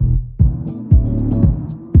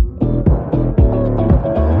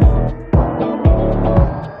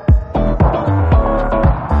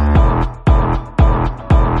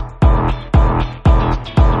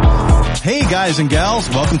guys and gals,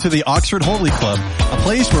 welcome to the Oxford Holy Club, a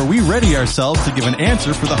place where we ready ourselves to give an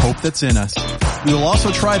answer for the hope that's in us. We will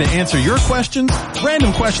also try to answer your questions,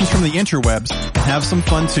 random questions from the interwebs, and have some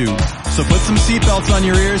fun too. So put some seatbelts on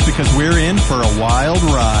your ears because we're in for a wild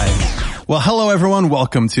ride. Well, hello everyone.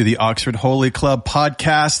 Welcome to the Oxford Holy Club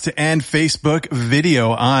podcast and Facebook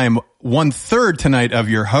video. I'm 1/3 tonight of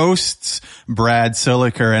your hosts, Brad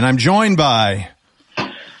Siliker, and I'm joined by...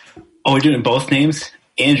 Oh, we're doing both names?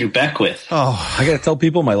 Andrew Beckwith. Oh, I got to tell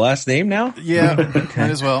people my last name now? Yeah, might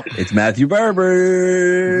as well. It's Matthew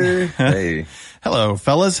Barber. Hey. Hello,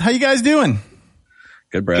 fellas. How you guys doing?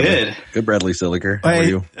 Good, Bradley. Good, Bradley Siliker. How are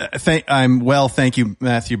you? I'm well, thank you,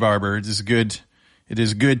 Matthew Barber. It is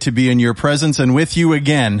good to be in your presence and with you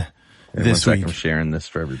again this week. I'm sharing this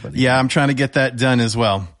for everybody. Yeah, I'm trying to get that done as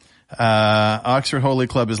well. Oxford Holy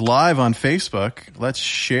Club is live on Facebook. Let's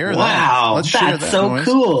share that. Wow, Let's share that's so noise.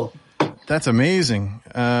 Cool. That's amazing.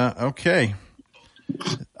 Okay.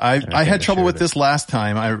 I had trouble with this last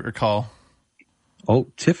time, I recall. Oh,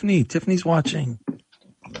 Tiffany's watching.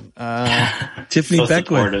 Tiffany So Beckwith.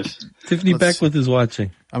 supportive. Tiffany Beckwith is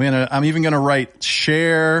watching. I'm even going to write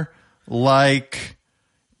share, like,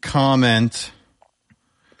 comment,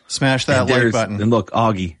 smash that like button. And look,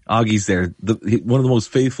 Augie's there. One of the most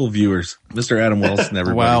faithful viewers, Mr. Adam Wilson,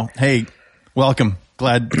 everybody. Wow. Hey, welcome.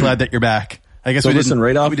 Glad that you're back. I guess so we listen,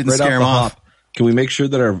 didn't scare him off. Can we make sure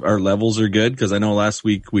that our levels are good? Because I know last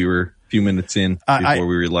week we were a few minutes in before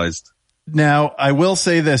we realized. Now, I will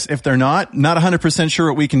say this. If they're not 100% sure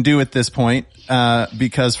what we can do at this point,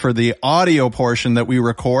 because for the audio portion that we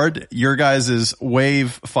record, your guys'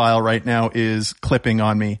 wave file right now is clipping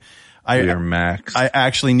on me. We are max. I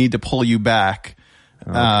actually need to pull you back.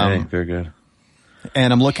 Okay, very good.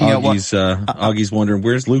 And I'm looking at what... Augie's wondering,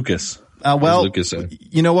 where's Lucas?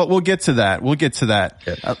 You know what? We'll get to that.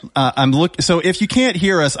 Yeah. So if you can't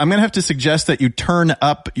hear us, I'm going to have to suggest that you turn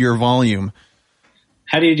up your volume.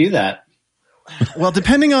 How do you do that? Well,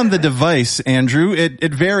 depending on the device, Andrew,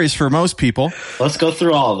 it varies for most people. Let's go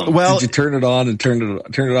through all of them. Well, did you turn it on and turn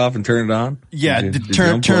it off and turn it on? Yeah,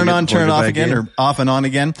 turn it on, turn it off again, or off and on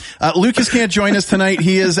again. Lucas can't join us tonight.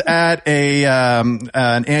 He is at an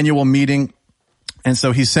annual meeting. And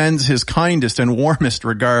so he sends his kindest and warmest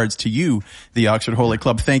regards to you, the Oxford Holy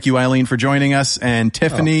Club. Thank you, Eileen, for joining us. And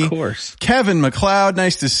Tiffany, of course. Kevin McLeod,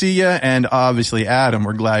 nice to see you. And obviously, Adam,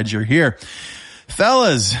 we're glad you're here.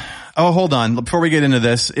 Fellas, hold on. Before we get into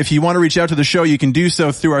this, if you want to reach out to the show, you can do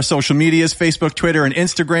so through our social medias, Facebook, Twitter, and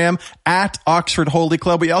Instagram at Oxford Holy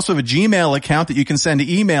Club. We also have a Gmail account that you can send an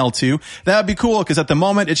email to. That would be cool because at the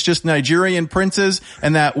moment it's just Nigerian princes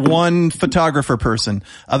and that one photographer person.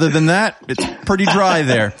 Other than that, it's pretty dry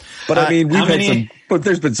there. But I mean, but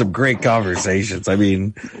there's been some great conversations. I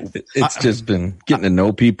mean, it's just been getting to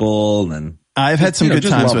know people and I've had some good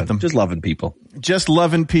times with them. Just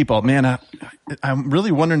loving people. Man, I'm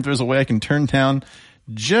really wondering if there's a way I can turn down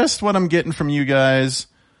just what I'm getting from you guys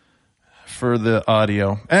for the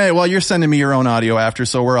audio. Hey, well, you're sending me your own audio after,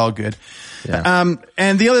 so we're all good. Yeah.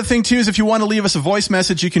 And the other thing too is if you want to leave us a voice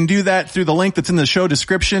message, you can do that through the link that's in the show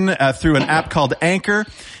description, through an app called Anchor.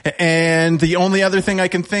 And the only other thing I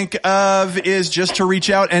can think of is just to reach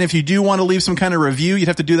out. And if you do want to leave some kind of review, you'd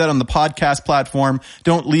have to do that on the podcast platform.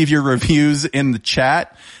 Don't leave your reviews in the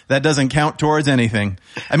chat. That doesn't count towards anything.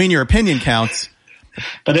 I mean, your opinion counts.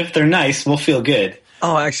 But if they're nice, we'll feel good.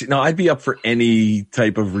 Oh, actually, no, I'd be up for any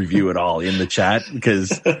type of review at all in the chat because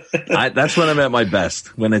that's when I'm at my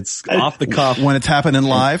best, when it's off the cuff. When it's happening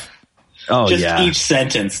live? Oh, just yeah. Each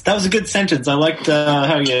sentence. That was a good sentence. I liked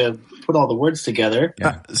how you put all the words together.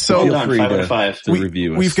 Yeah. So feel free 5 out of 5. To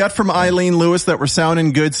review us. We've got from Eileen Lewis that we're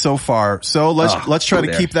sounding good so far. So let's try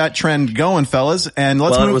to keep that trend going, fellas. And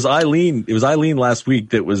let's move. It was Eileen last week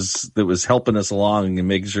that was helping us along and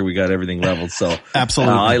making sure we got everything leveled. So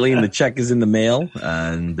absolutely, Eileen, the check is in the mail,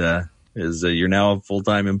 and you're now a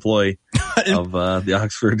full-time employee of the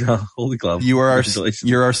Oxford Holy Club.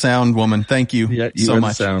 You're our sound woman. Thank you. Yeah, you so are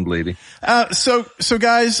much, the sound lady. So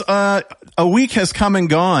guys, a week has come and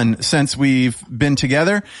gone since we've been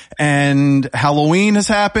together, and Halloween has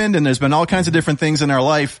happened, and there's been all kinds of different things in our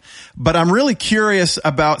life. But I'm really curious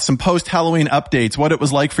about some post-Halloween updates, what it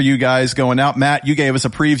was like for you guys going out. Matt, you gave us a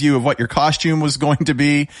preview of what your costume was going to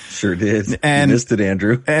be. Sure did. And you missed it,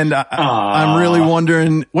 Andrew. And I'm really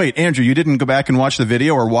wondering, wait, Andrew, you didn't go back and watch the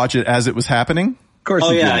video or watch it as it was happening? Of course.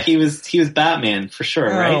 Oh yeah, he was Batman for sure,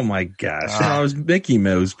 right? Oh my gosh. I was Mickey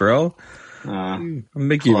Mouse, bro.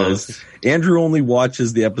 Mickey Mouse. Andrew only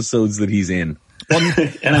watches the episodes that he's in.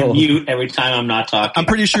 And I mute every time I'm not talking. I'm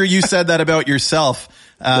pretty sure you said that about yourself.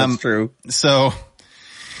 That's true. So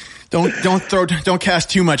Don't cast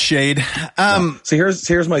too much shade. So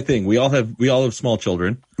here's my thing. We all have small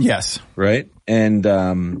children, Yes. right? And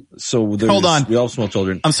so Hold on. we all have small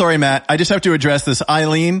children. I'm sorry, Matt. I just have to address this.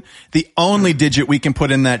 Eileen, the only digit we can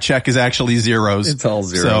put in that check is actually zeros. It's all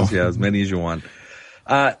zeros. So- Yeah, as many as you want.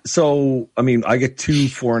 So I mean, I get 2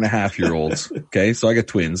 4.5-year-olds. Okay, so I got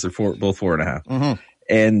twins. They're both 4.5. Mm-hmm.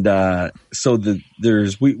 And so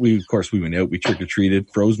we of course we went out. We trick or treated.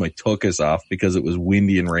 Froze my tuchus off because it was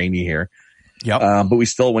windy and rainy here. Yep. But we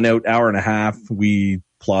still went out, hour and a half. We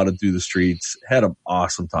plodded through the streets, had an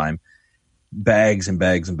awesome time. Bags and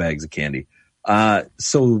bags and bags of candy.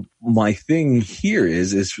 So my thing here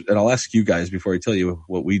is, and I'll ask you guys before I tell you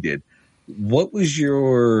what we did. What was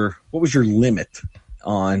your limit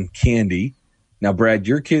on candy? Now, Brad,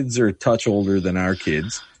 your kids are a touch older than our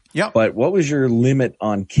kids. Yep. But what was your limit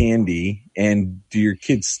on candy? And do your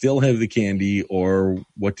kids still have the candy, or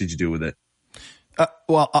what did you do with it?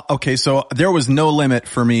 Okay. So there was no limit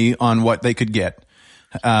for me on what they could get.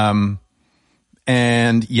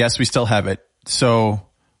 And yes, we still have it. So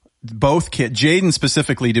both kids, Jaden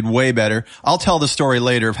specifically, did way better. I'll tell the story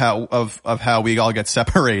later of how we all got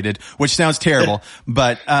separated, which sounds terrible,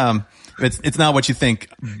 but it's not what you think.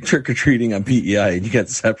 Trick or treating on PEI, and you got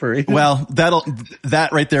separated. Well, that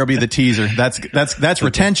right there will be the teaser. That's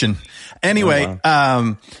retention. Anyway, Oh,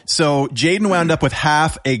 wow. So Jaden wound up with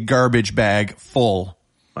half a garbage bag full.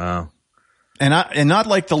 Wow. And not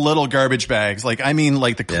like the little garbage bags. Like, I mean,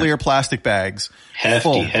 like the clear plastic bags.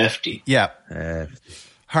 Full. Hefty. Yeah.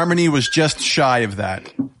 Harmony was just shy of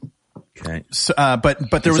that. Okay. So, but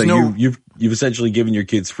there was So no. you've essentially given your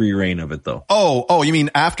kids free reign of it, though. Oh, you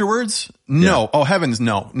mean afterwards? No. Yeah. Oh, heavens,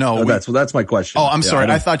 no. Oh, that's my question. Oh, I'm sorry.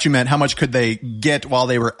 I I thought you meant how much could they get while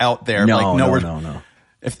they were out there? No, like, no.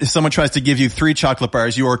 If someone tries to give you 3 chocolate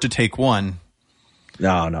bars, you are to take 1.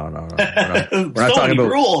 No. We're not So talking many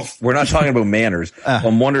about rules. We're not talking about manners.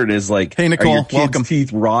 I'm wondering is like, Hey, Nicole, are your kids' welcome.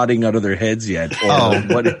 teeth rotting out of their heads yet? Or Oh.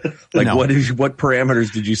 No. what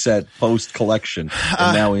parameters did you set post collection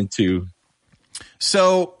and now into?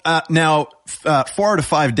 So now 4 out of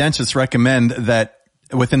 5 dentists recommend that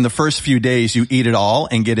within the first few days you eat it all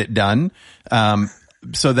and get it done,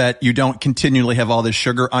 so that you don't continually have all this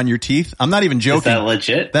sugar on your teeth. I'm not even joking. Is that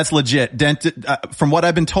legit? That's legit. From what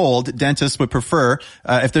I've been told, dentists would prefer,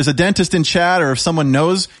 if there's a dentist in chat or if someone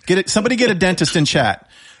knows, somebody get a dentist in chat.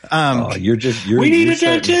 We need a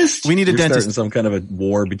dentist. We need a You're dentist. starting some kind of a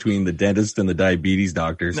war between the dentist and the diabetes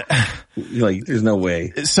doctors. Like, there's no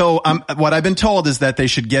way. So, what I've been told is that they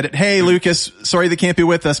should get it. Hey, Lucas, sorry they can't be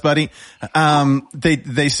with us, buddy.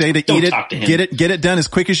 They say to Don't eat talk to him. it, get it done as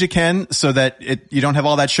quick as you can so that you don't have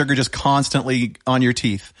all that sugar just constantly on your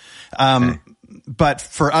teeth. But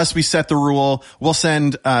for us, we set the rule. We'll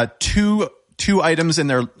send, two items in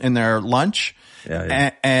their lunch. Yeah.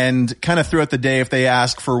 And kind of throughout the day, if they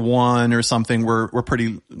ask for one or something, we're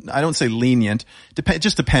pretty, I don't say lenient. It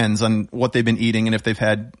just depends on what they've been eating and if they've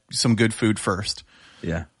had some good food first.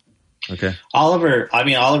 Yeah. Okay.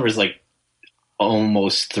 Oliver's like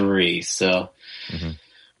almost 3. So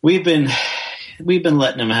we've been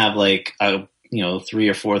letting him have like, 3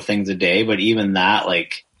 or 4 things a day, but even that,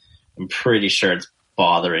 like, I'm pretty sure it's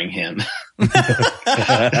bothering him.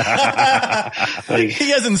 Like, he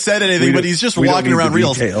hasn't said anything, but he's just walking around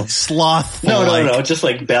real slothful. No, just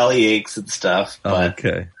like belly aches and stuff. But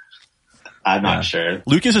Okay. I'm not sure.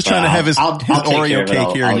 Lucas is trying to have his I'll take care Oreo of it.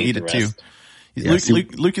 cake here I'll and eat eat the it too. rest.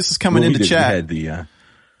 Lucas is coming into chat.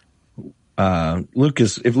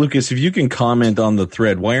 Lucas, if you can comment on the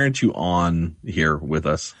thread, why aren't you on here with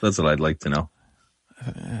us? That's what I'd like to know.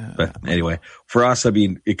 But anyway, for us, I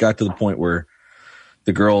mean, it got to the point where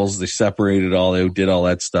the girls, they separated all out, did all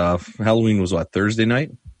that stuff. Halloween was what, Thursday night?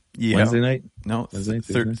 Yeah. Wednesday night? No, Wednesday,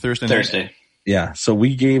 Thursday night. Thursday. Yeah. So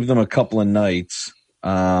we gave them a couple of nights,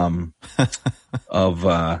 of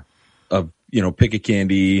pick a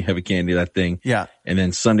candy, have a candy, that thing. Yeah. And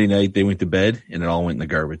then Sunday night they went to bed and it all went in the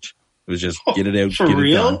garbage. It was just get it out, For get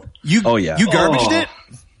real? it done. Oh yeah. You garbaged it?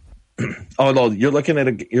 Oh no, you're looking at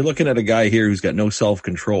a guy here who's got no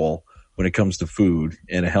self-control when it comes to food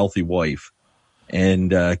and a healthy wife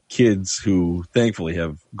and kids who thankfully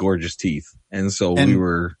have gorgeous teeth. And so we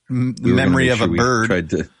were memory of a bird.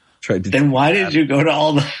 Tried to. Then why did you go to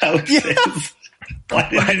all the houses? Yeah. Why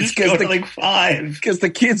did you just go to like 5? Because the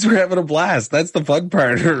kids were having a blast. That's the fun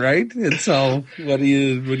part, right? And so what do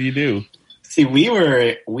you do? See, we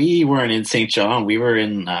weren't in St. John. We were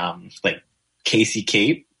in like Casey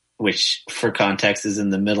Cape, which for context is in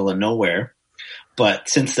the middle of nowhere. But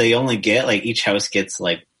since they only get like each house gets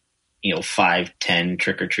like 5-10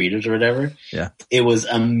 trick-or-treaters or whatever. Yeah. It was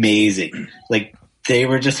amazing. Like they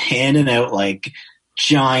were just handing out like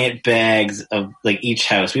giant bags of like each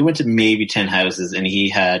house. We went to maybe 10 houses, and he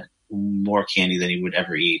had more candy than he would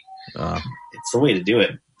ever eat. It's the way to do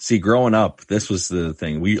it. See, growing up, this was the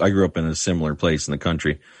thing. I grew up in a similar place in the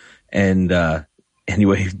country, and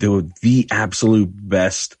anyway, the absolute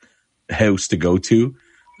best house to go to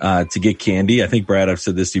get candy. I think, Brad, I've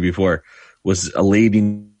said this to you before, was a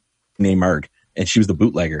lady named Marg, and she was the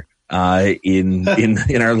bootlegger in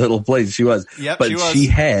our little place. She was. Yep, but she was. she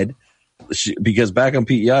had, because back on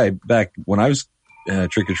PEI, back when I was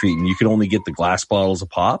trick-or-treating, you could only get the glass bottles of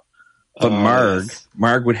pop. But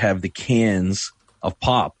Marg would have the cans of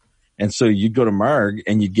pop. And so you'd go to Marg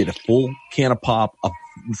and you'd get a full can of pop, a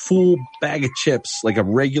full bag of chips, like a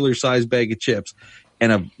regular sized bag of chips,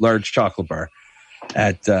 and a large chocolate bar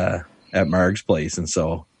at Marg's place. And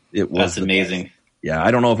so it was amazing. Yeah.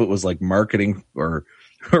 I don't know if it was like marketing or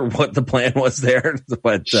what the plan was there,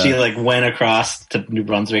 but she like went across to New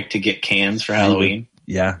Brunswick to get cans for Halloween.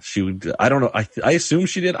 She would. I don't know. I assume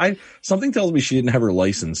she did. Something tells me she didn't have her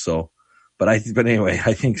license. So, but anyway,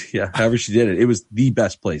 I think, however she did it, it was the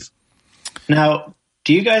best place. Now,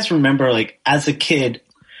 do you guys remember, like, as a kid,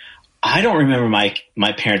 I don't remember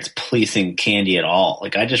my parents policing candy at all.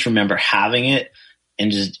 Like, I just remember having it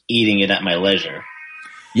and just eating it at my leisure.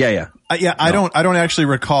 Yeah. No. I don't actually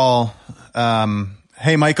recall.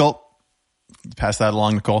 Hey, Michael, pass that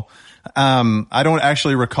along, Nicole. I don't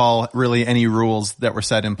actually recall really any rules that were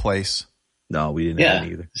set in place. No, we didn't have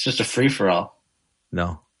any either. It's just a free for all.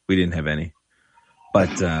 No, we didn't have any.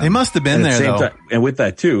 But they must have been there, though. And with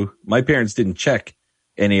that too, my parents didn't check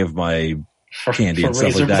any of my candy and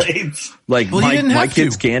stuff like that. Blades. Like my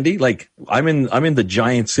kids' candy. Like I'm in the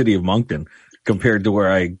giant city of Moncton compared to where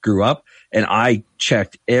I grew up, and I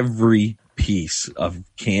checked every piece of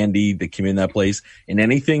candy that came in that place, and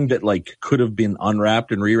anything that like could have been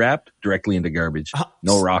unwrapped and rewrapped directly into garbage.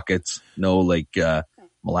 No rockets, no like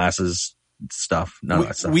molasses stuff. None of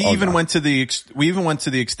that stuff. We even went to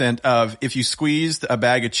the extent of if you squeezed a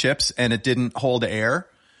bag of chips and it didn't hold air.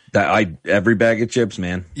 Every bag of chips,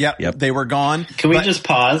 man. Yep. They were gone. Can we just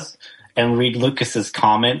pause and read Lucas's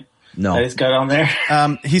comment? No, that he's got on there.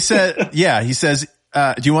 He says,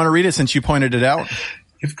 do you want to read it since you pointed it out?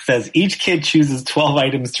 It says, each kid chooses 12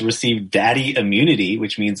 items to receive daddy immunity,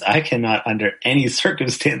 which means I cannot under any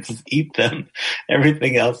circumstances eat them.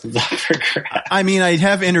 Everything else is up for grabs. I mean, I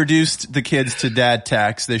have introduced the kids to dad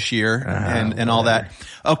tax this year and all that.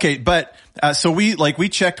 Okay. But, so we went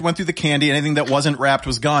through the candy. Anything that wasn't wrapped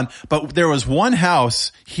was gone. But there was one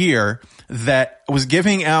house here that was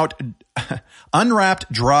giving out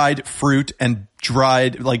unwrapped dried fruit and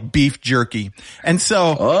dried like beef jerky. And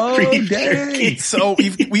so, so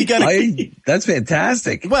we got that's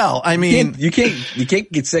fantastic. Well, I mean, you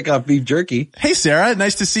can't get sick off beef jerky. Hey, Sarah,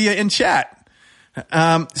 nice to see you in chat.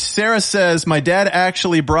 Sarah says, my dad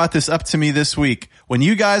actually brought this up to me this week. When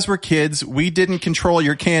you guys were kids, we didn't control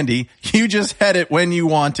your candy. You just had it when you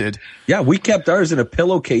wanted. Yeah. We kept ours in a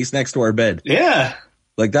pillowcase next to our bed. Yeah.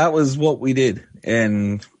 Like that was what we did.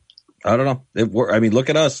 And I don't know. I mean, look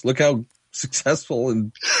at us. Look how successful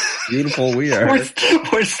and beautiful we are.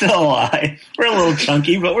 We're still alive. We're a little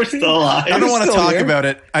chunky, but we're still alive. I don't want to talk about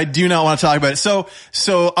it. I do not want to talk about it.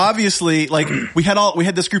 So obviously, like we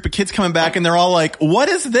had this group of kids coming back, and they're all like, "What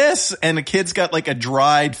is this?" And the kid's got like a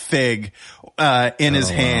dried fig in his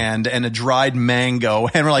hand and a dried mango,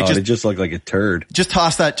 and we're like, "It just looked like a turd." Just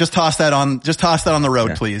toss that on the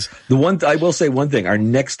road, please. I will say one thing: our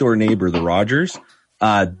next door neighbor, the Rogers,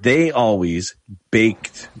 they always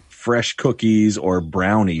baked fresh cookies or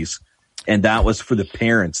brownies, and that was for the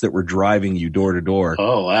parents that were driving you door to door.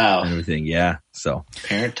 Oh wow. And everything. Yeah. So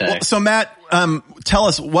parent tech. Well, so Matt, tell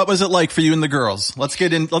us, what was it like for you and the girls? Let's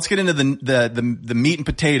get into the meat and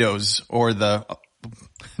potatoes, or the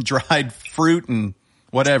dried fruit and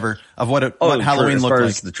whatever of what Halloween looked like.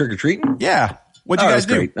 As the trick or treating? Yeah. What'd you guys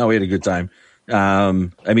do? Great. No, we had a good time.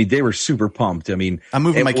 I mean, they were super pumped. I mean, I'm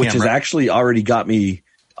moving my camera, which has actually already got me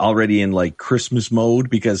in like Christmas mode,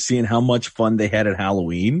 because seeing how much fun they had at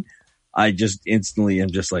Halloween, I just instantly am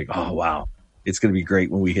just like, oh wow, it's going to be great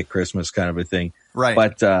when we hit Christmas, kind of a thing. Right.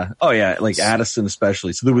 But, like Addison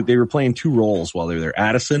especially. So they were playing two roles while they were there.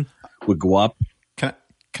 Addison would go up. Can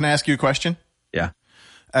I ask you a question? Yeah.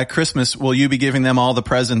 At Christmas, will you be giving them all the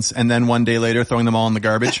presents and then one day later throwing them all in the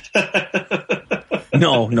garbage?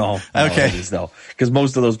 No. Okay. No, because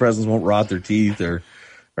most of those presents won't rot their teeth or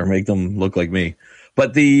make them look like me.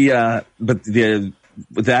 But with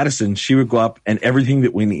Addison, she would go up, and everything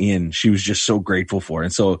that went in, she was just so grateful for.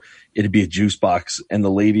 And so it'd be a juice box, and the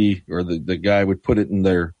lady or the guy would put it in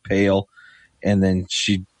their pail, and then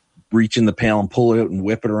she'd reach in the pail and pull it out and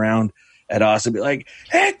whip it around. and Austin be like,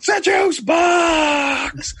 "It's a juice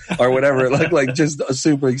box," or whatever, like just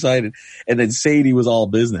super excited. And then Sadie was all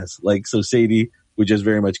business. Like, so Sadie would just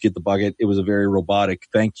very much get the bucket. It was a very robotic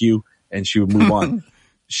thank you, and she would move on.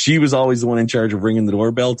 She was always the one in charge of ringing the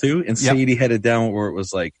doorbell too, and Sadie had it down where it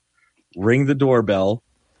was like, ring the doorbell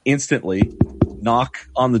instantly, knock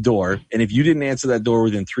on the door, and if you didn't answer that door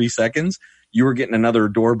within 3 seconds, you were getting another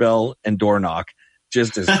doorbell and door knock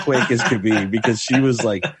just as quick as could be, because she was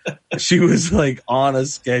like on a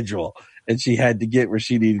schedule and she had to get where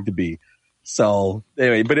she needed to be. So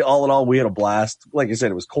anyway, but all in all, we had a blast. Like I said,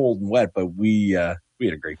 it was cold and wet, but we had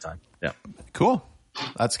a great time. Yeah. Cool.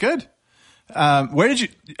 That's good. Where did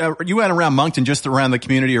you went around Moncton, just around the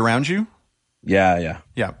community around you? Yeah.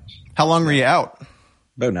 How long were you out?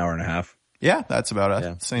 About an hour and a half. Yeah, that's about us.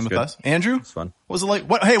 Yeah, Same with good. us. Andrew? It's fun. What was it like?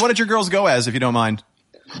 What did your girls go as, if you don't mind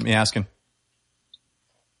me asking?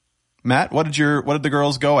 Matt, what did the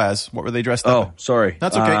girls go as? What were they dressed up in? Oh, sorry.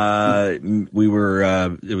 That's okay. We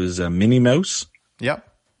were, it was Minnie Mouse Yep.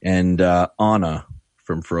 and Anna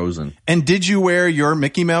from Frozen. And did you wear your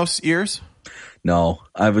Mickey Mouse ears? No,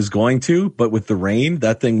 I was going to, but with the rain,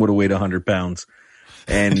 that thing would have weighed 100 pounds.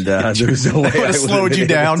 And there was no way That would've I slowed you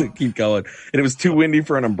been able down. to keep going. And it was too windy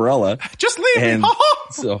for an umbrella. Just leave And me.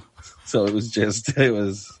 so it was just, I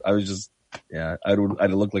was just, yeah, I'd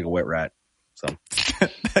look like a wet rat. So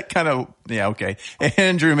That kind of, yeah, okay.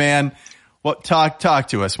 Andrew, man, talk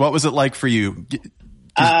to us. What was it like for you?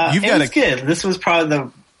 It was good. This was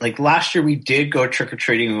probably last year we did go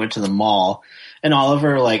trick-or-treating. We went to the mall, and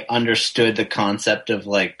Oliver understood the concept of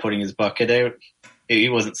putting his bucket out. He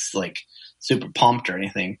wasn't super pumped or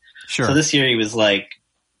anything. Sure. So this year he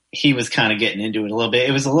was kind of getting into it a little bit.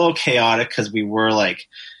 It was a little chaotic because we were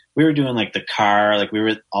doing the car, we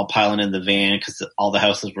were all piling in the van because all the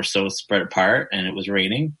houses were so spread apart and it was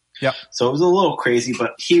raining. Yeah. So it was a little crazy,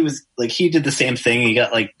 but he was he did the same thing. He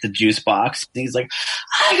got the juice box. He's like,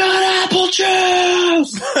 I got apple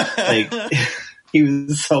juice. He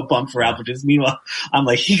was so pumped for apple juice. Meanwhile, I'm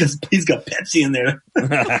he's got Pepsi in there.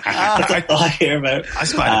 That's all I hear about.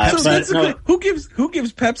 who gives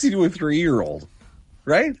Pepsi to a 3-year-old?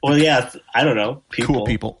 Right? Well, yeah, I don't know. Cool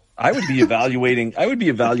people. I would be evaluating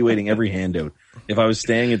every handout. If I was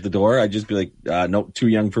staying at the door, I'd just be like, no, too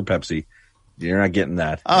young for Pepsi. You're not getting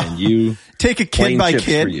that. And you take a kid plain by chips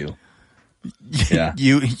kid. for you. Yeah.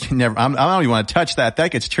 You never, I don't even want to touch that.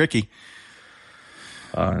 That gets tricky.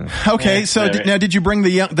 Okay. Yeah, So now did you bring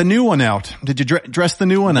the new one out? Did you dress the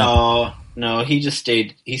new one up? No, he just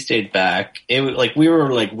stayed back. It was we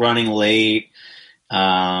were running late,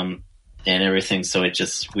 and everything. So it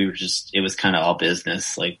was kind of all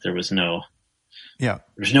business. There was no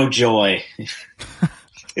joy.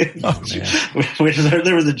 There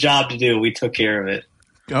was a job to do. We took care of it.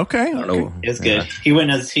 Okay. It was good. He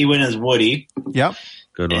went as Woody. Yep.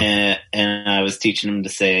 Good one. And I was teaching him to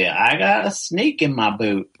say, I got a snake in my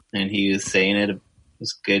boot. And he was saying it. It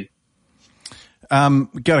was good.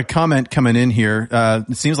 Got a comment coming in here.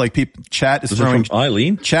 It seems like chat is throwing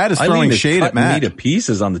Eileen. Chat is throwing shade at Matt. Me to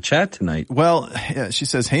pieces on the chat tonight. Well, yeah, she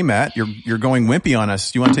says, "Hey Matt, you're going wimpy on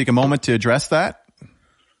us. Do you want to take a moment to address that?"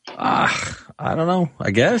 I don't know.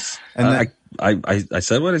 I guess. And I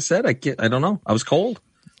said what I said. I don't know. I was cold.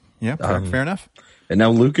 Yeah, fair enough. And now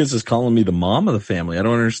Lucas is calling me the mom of the family. I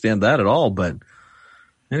don't understand that at all. But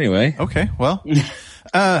anyway, okay. Well,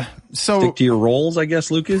 so stick to your roles, I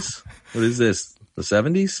guess. Lucas, what is this? The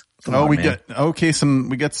 70s?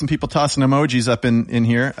 We got some people tossing emojis up in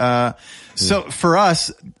here. So for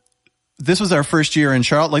us, this was our first year in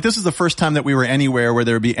Charlotte. This is the first time that we were anywhere where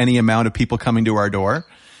there would be any amount of people coming to our door.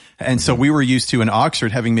 And so we were used to in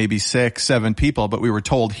Oxford having maybe 6-7 people, but we were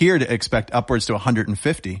told here to expect upwards to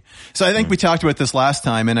 150. So I think we talked about this last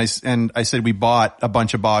time, and I said we bought a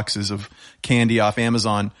bunch of boxes of candy off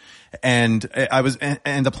Amazon. And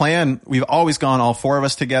and the plan, we've always gone all 4 of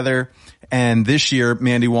us together. And this year,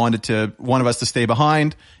 Mandy wanted one of us to stay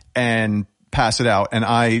behind and pass it out. And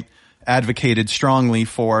I advocated strongly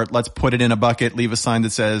for, let's put it in a bucket, leave a sign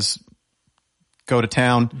that says, go to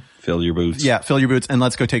town. Fill your boots. Yeah, fill your boots, and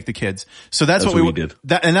let's go take the kids. So that's what we did.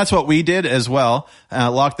 And that's what we did as well.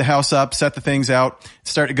 Locked the house up, set the things out,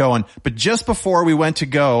 started going. But just before we went to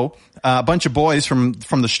go, a bunch of boys from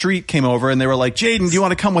the street came over, and they were like, Jaden, do you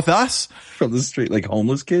want to come with us? From the street, like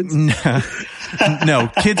homeless kids?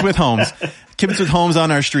 No, kids with homes. Kids with homes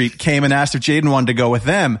on our street came and asked if Jaden wanted to go with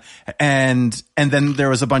them. And then there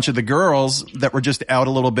was a bunch of the girls that were just out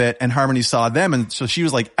a little bit, and Harmony saw them. And so she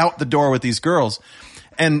was out the door with these girls.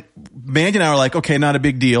 And Mandy and I were like, okay, not a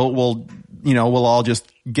big deal. We'll all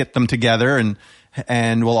just get them together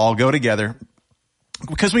and we'll all go together.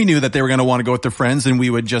 because we knew that they were going to want to go with their friends, and we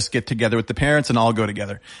would just get together with the parents and all go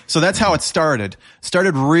together. So that's how it started.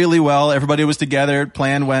 Started really well. Everybody was together.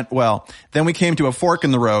 Plan went well. Then we came to a fork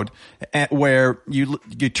in the road where you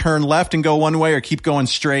turn left and go one way or keep going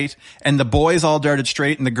straight. And the boys all darted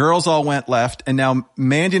straight and the girls all went left. And now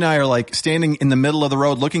Mandy and I are like standing in the middle of the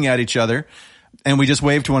road looking at each other, and we just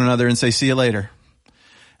wave to one another and say, see you later.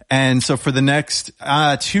 And so for the next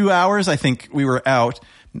 2 hours, I think we were out.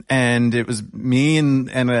 And it was me and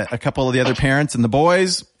a couple of the other parents and the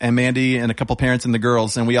boys, and Mandy and a couple of parents and the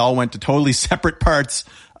girls. And we all went to totally separate parts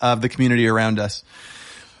of the community around us.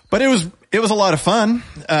 But it was a lot of fun.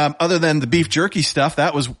 Other than the beef jerky stuff,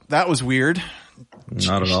 that was weird.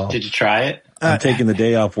 Not at all. Did you try it? I'm taking the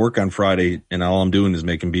day off work on Friday, and all I'm doing is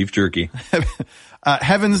making beef jerky.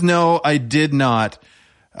 Heavens no, I did not.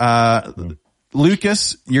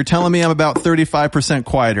 Lucas, you're telling me I'm about 35%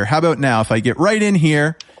 quieter. How about now? If I get right in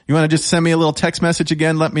here, you want to just send me a little text message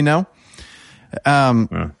again? Let me know.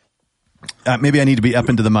 Maybe I need to be up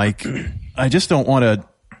into the mic. I just don't want to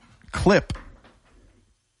clip.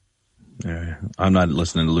 I'm not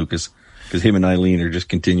listening to Lucas because him and Eileen are just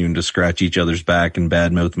continuing to scratch each other's back and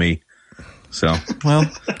badmouth me. So, well,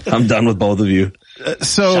 I'm done with both of you.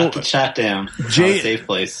 Shut the chat down. Safe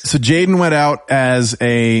place. So Jaden went out as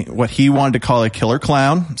what he wanted to call a killer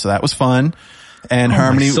clown. So that was fun. And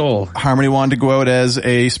Harmony wanted to go out as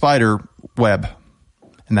a spider web.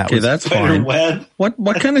 And that's fine. Web.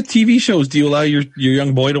 What kind of TV shows do you allow your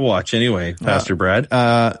young boy to watch anyway, Pastor Brad?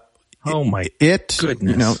 Oh my goodness.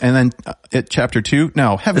 You know, and then It Chapter 2.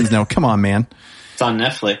 No, heavens no. Come on, man. It's on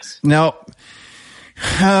Netflix. No.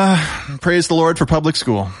 Praise the Lord for public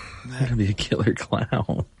school. That'd be a killer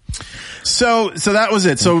clown. So that was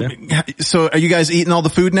it. So are you guys eating all the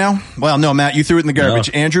food now? Well, no, Matt, you threw it in the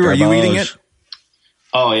garbage. No, Andrew, are you eating it?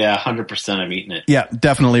 Oh yeah, 100% I'm eating it. Yeah,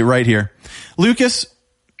 definitely right here. Lucas,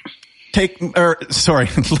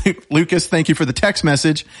 Lucas, thank you for the text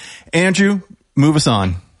message. Andrew, move us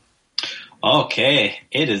on. Okay,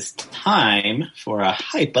 it is time for a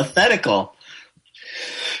hypothetical.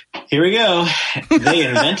 Here we go. They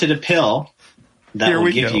invented a pill that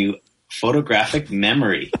will give you photographic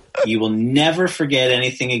memory. You will never forget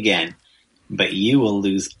anything again, but you will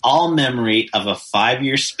lose all memory of a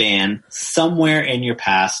 5-year span somewhere in your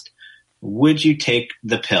past. Would you take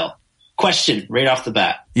the pill? Question right off the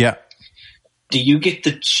bat. Yeah. Do you get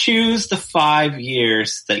to choose the 5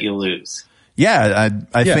 years that you lose? Yeah,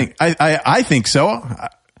 I think so.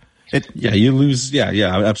 You lose.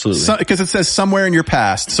 Yeah, absolutely. Because it says somewhere in your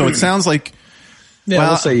past. So it sounds like. Yeah,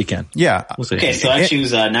 we'll say you can. Yeah. We'll say okay, so I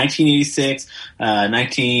choose 1986,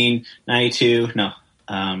 1992. No.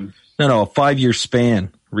 No, a 5-year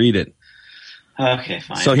span. Read it. Okay,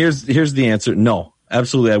 fine. So here's the answer. No,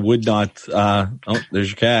 absolutely, I would not. There's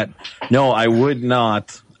your cat. No, I would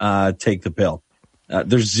not take the pill.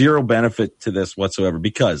 There's zero benefit to this whatsoever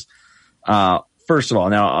because, first of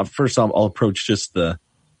all, I'll approach just the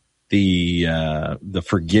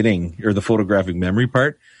forgetting or the photographic memory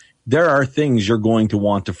part. There are things you're going to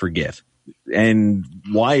want to forget. And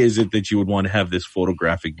why is it that you would want to have this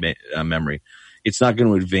photographic memory? It's not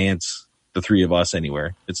going to advance the three of us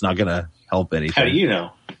anywhere. It's not going to help anything. How do you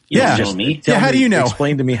know? How do you know?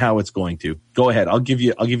 Explain to me how it's going to. Go ahead. I'd give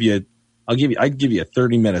you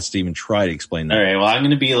 30 minutes to even try to explain that. All right. Well, I'm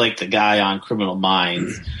going to be like the guy on Criminal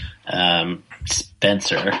Minds,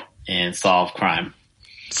 Spencer, and solve crime.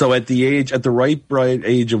 So at the ripe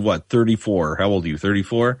age of what? 34. How old are you?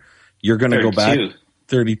 34? You're going to go back.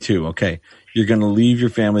 32. Okay. You're going to leave your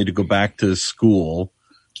family to go back to school.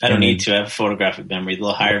 I don't need to have a photographic memory.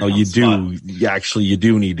 They'll hire me. Oh, you do. Actually, you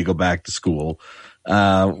do need to go back to school.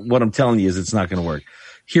 What I'm telling you is it's not going to work.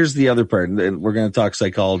 Here's the other part, and we're going to talk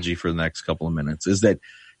psychology for the next couple of minutes, is that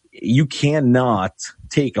you cannot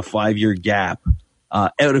take a 5-year gap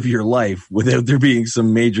out of your life without there being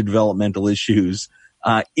some major developmental issues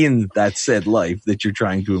in that said life that you're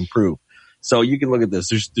trying to improve. So you can look at this.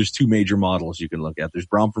 There's two major models you can look at. There's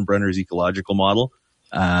Bronfenbrenner's ecological model,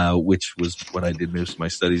 which was what I did most of my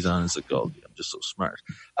studies on. It's like, oh, I'm just so smart.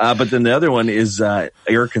 But then the other one is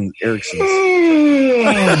Erickson's. Hey,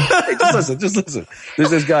 just listen. There's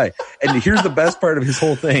this guy. And here's the best part of his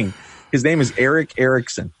whole thing. His name is Erik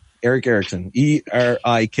Erikson. Erik Erikson. Erik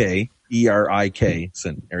Erik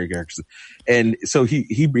Erikson. And so he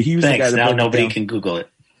was Thanks. the guy that now nobody can Google it.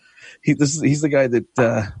 He's the guy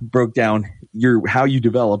that broke down how you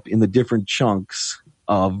develop in the different chunks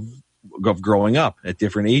of growing up at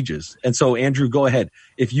different ages. And so, Andrew, go ahead.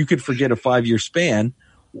 If you could forget a 5-year span,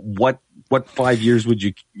 what 5 years would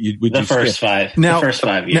you The first skip? 5. Now- the first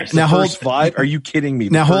 5 years. now- First 5? Are you kidding me?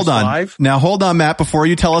 Now The hold first on. 5? Now hold on, Matt, before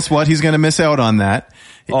you tell us what he's going to miss out on that.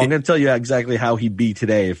 Oh, I'm going to tell you exactly how he'd be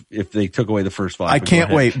today if they took away the first 5. I But go can't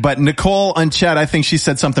ahead. wait. But Nicole on chat, I think she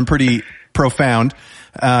said something pretty profound.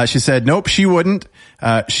 She said, nope, she wouldn't.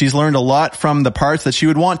 She's learned a lot from the parts that she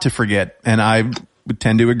would want to forget. And I would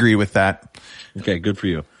tend to agree with that. Okay, good for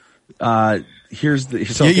you. Here's the.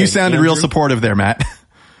 You sounded real Andrew- supportive there, Matt.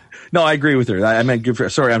 No, I agree with her. I meant good for her.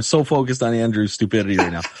 Sorry, I'm so focused on Andrew's stupidity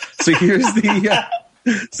right now. So here's the.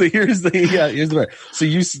 Here's the part. So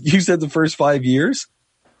you said the first 5 years.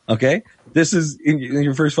 Okay, this is in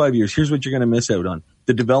your first 5 years. Here's what you're going to miss out on: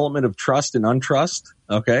 the development of trust and untrust.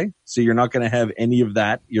 Okay, so you're not going to have any of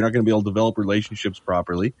that. You're not going to be able to develop relationships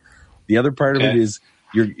properly. The other part of it is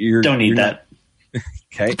you're Don't need you're that.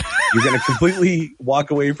 Okay. You're going to completely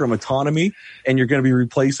walk away from autonomy, and you're going to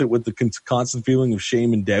replace it with the constant feeling of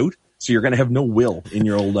shame and doubt. So you're going to have no will in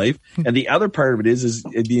your old life. And the other part of it is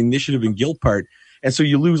the initiative and guilt part. And so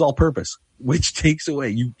you lose all purpose, which takes away.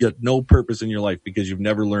 You get no purpose in your life because you've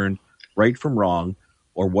never learned right from wrong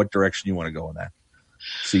or what direction you want to go in that.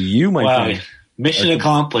 So you might Wow. find Mission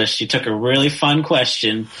accomplished. You took a really fun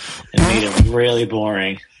question and made it really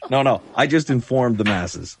boring. no. I just informed the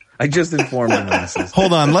masses.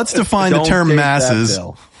 Hold on. Let's define the Don't term take that masses.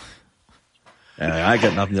 pill. I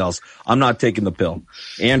got nothing else. I'm not taking the pill.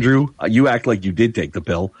 Andrew, you act like you did take the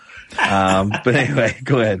pill. But anyway,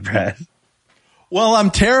 go ahead, Brad. Well, I'm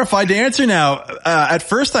terrified to answer now. At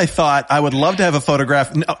first I thought I would love to have a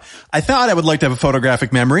photograph. No, I thought I would like to have a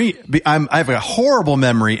photographic memory. I have a horrible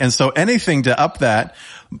memory. And so anything to up that,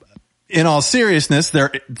 in all seriousness,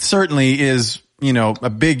 there certainly is, a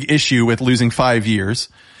big issue with losing 5 years.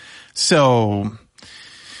 So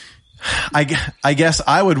I guess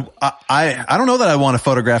I would, I don't know that I want a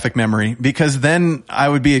photographic memory because then I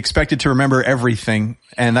would be expected to remember everything.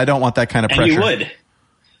 And I don't want that kind of pressure. And you would.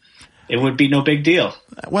 It would be no big deal.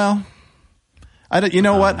 Well, you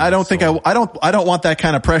know what? I don't think I don't want that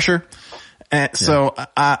kind of pressure. And so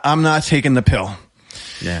I'm not taking the pill.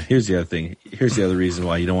 Yeah. Here's the other thing. Here's the other reason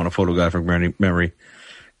why you don't want a photographic memory,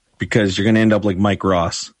 because you're going to end up like Mike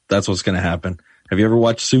Ross. That's what's going to happen. Have you ever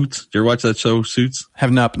watched Suits? Did you ever watch that show, Suits?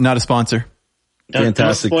 Have not a sponsor.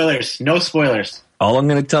 Fantastic. No spoilers. All I'm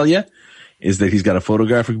going to tell you is that he's got a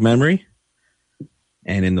photographic memory,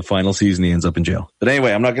 and in the final season, he ends up in jail. But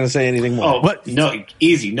anyway, I'm not going to say anything more. Oh, what? No,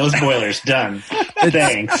 easy. No spoilers. Done.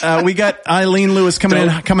 Thanks. We got Eileen Lewis coming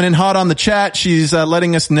in hot on the chat. She's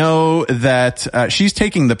letting us know that she's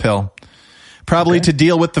taking the pill. Probably to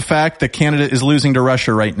deal with the fact that Canada is losing to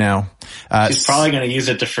Russia right now. She's probably going to use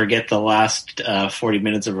it to forget the last 40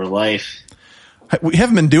 minutes of her life. We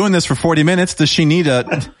haven't been doing this for 40 minutes. Does she need like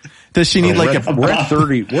we're at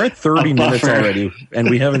 30 minutes buffer. already, and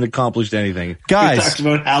we haven't accomplished anything. We guys, talked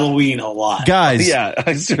about Halloween a lot. guys, Yeah,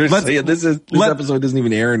 I seriously, this episode isn't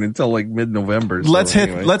even airing until like mid-November. So let's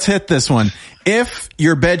hit this one. If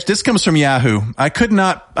your bed, this comes from Yahoo. I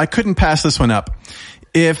couldn't pass this one up.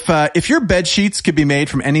 If your bed sheets could be made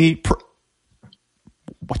from any,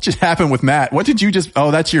 what just happened with Matt? What did you just,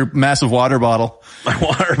 oh, that's your massive water bottle. My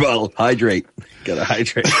water bottle. Hydrate. Gotta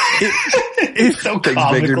hydrate. It's so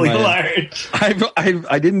comically large.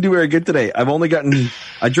 I didn't do very good today. I've only gotten,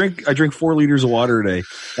 I drink 4 liters of water a day,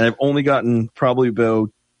 and I've only gotten probably about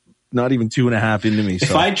not even 2.5 into me. So.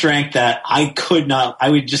 If I drank that, I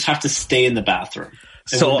would just have to stay in the bathroom.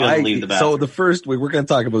 So the first week, we're going to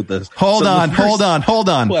talk about this. Hold on.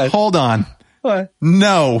 What? Hold on. What?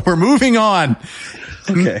 No, we're moving on.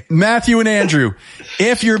 Okay. Matthew and Andrew,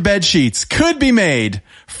 if your bed sheets could be made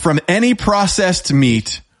from any processed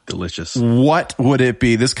meat, Delicious. what would it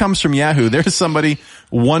be? This comes from Yahoo. There's somebody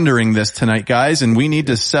wondering this tonight, guys, and we need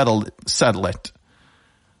to settle it.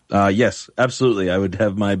 Yes, absolutely. I would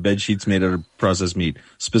have my bed sheets made out of processed meat,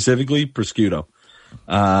 specifically prosciutto,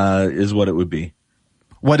 is what it would be.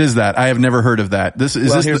 What is that? I have never heard of that. This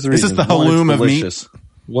is Here's this reason. the halloum of meat? Delicious.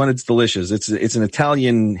 One, it's delicious. It's an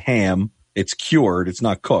Italian ham. It's cured. It's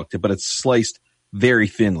not cooked, but it's sliced very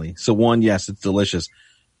thinly. So one, yes, it's delicious.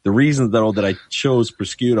 The reason though that I chose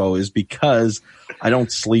prosciutto is because I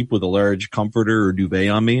don't sleep with a large comforter or duvet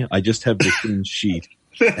on me. I just have this thin sheet.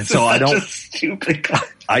 And so I don't, stupid.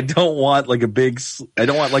 I don't want like a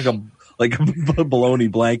bologna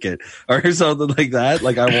blanket or something like that.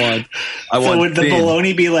 Like I want would the thin.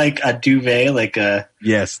 bologna be like a duvet, like a?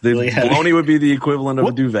 Yes, the really heavy? bologna would be the equivalent of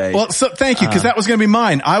a duvet. Well, so thank you, because that was going to be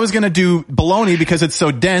mine. I was going to do bologna because it's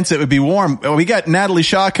so dense it would be warm. We got Natalie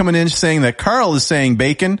Shaw coming in saying that Carl is saying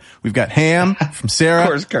bacon. We've got ham from Sarah. Of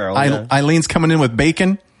course, Carl. Yeah. Eileen's coming in with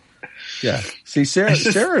bacon. Yeah. See, Sarah,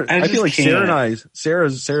 I feel like can't.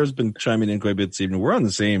 Sarah's been chiming in quite a bit this evening. We're on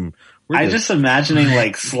the same. I'm just imagining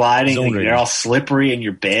like sliding, like, you're all slippery in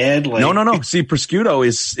your bed. Like, No. See, prosciutto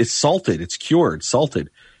it's salted. It's cured, salted.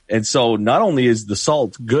 And so not only is the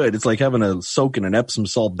salt good, it's like having a soak in an Epsom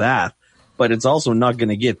salt bath, but it's also not going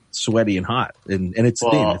to get sweaty and hot. And it's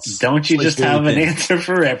thin. Don't you just have an answer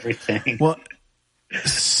for everything? Well,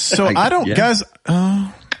 so I don't, guys,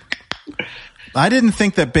 I didn't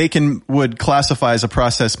think that bacon would classify as a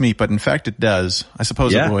processed meat, but in fact it does. I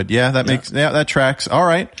suppose it would. Yeah, that tracks. All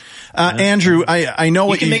right. Andrew, I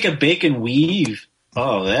know you can make a bacon weave.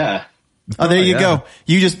 Oh, yeah. Oh, there you go.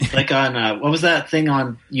 You just like on what was that thing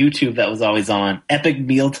on YouTube that was always on? Epic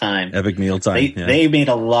Mealtime. They made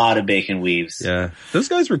a lot of bacon weaves. Yeah, those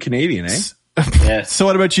guys were Canadian, eh? Yeah. So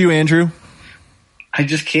what about you, Andrew? I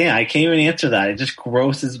just can't. I can't even answer that. It just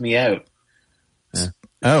grosses me out. Yeah.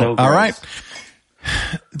 Oh, all right.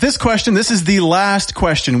 This is the last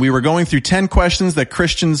question. We were going through 10 questions that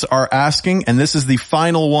Christians are asking, and this is the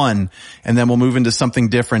final one. And then we'll move into something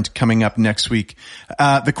different coming up next week.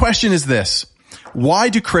 The question is this: why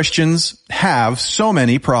do Christians have so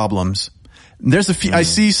many problems? There's a few, I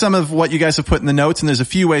see some of what you guys have put in the notes, and there's a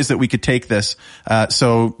few ways that we could take this.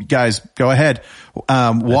 So guys, go ahead.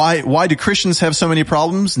 Why do Christians have so many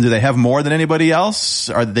problems? Do they have more than anybody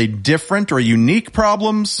else? Are they different or unique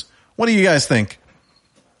problems? What do you guys think?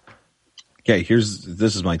 Okay,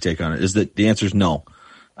 this is my take on it, is that the answer is no.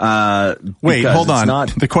 Wait, hold on.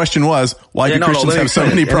 The question was, why do Christians have so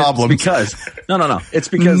many problems? It's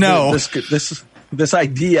because this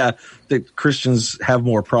idea that Christians have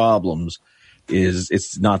more problems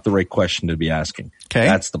it's not the right question to be asking. Okay.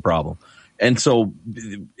 That's the problem. And so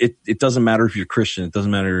it doesn't matter if you're Christian. It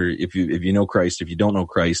doesn't matter if you know Christ, if you don't know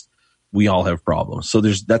Christ. We all have problems. So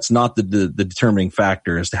that's not the determining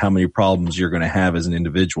factor as to how many problems you're going to have as an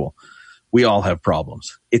individual. We all have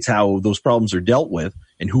problems. It's how those problems are dealt with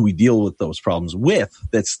and who we deal with those problems with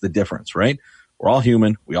that's the difference, right? We're all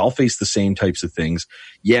human. We all face the same types of things.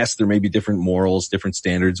 Yes, there may be different morals, different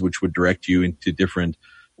standards, which would direct you into different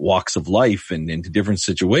walks of life and into different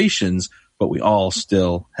situations, but we all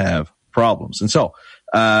still have problems. And so,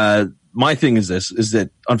 my thing is that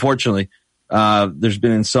unfortunately, there's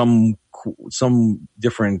been in some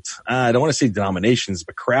different, I don't want to say denominations,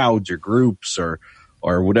 but crowds or groups or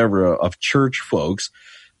whatever of church folks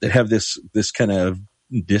that have this kind of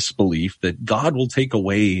disbelief that God will take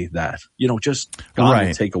away that, God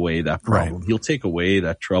will take away that problem. Right. He'll take away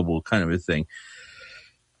that trouble, kind of a thing.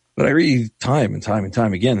 But I read time and time and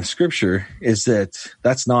time again, the scripture is that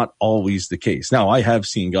that's not always the case. Now, I have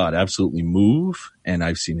seen God absolutely move, and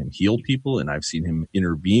I've seen him heal people, and I've seen him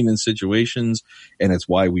intervene in situations, and it's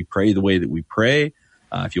why we pray the way that we pray.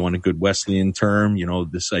 If you want a good Wesleyan term,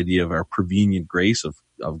 this idea of our prevenient grace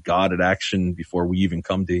of God at action before we even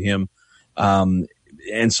come to him.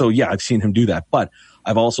 And so, yeah, I've seen him do that. But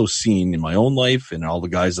I've also seen in my own life and all the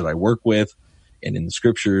guys that I work with and in the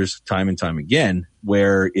scriptures time and time again,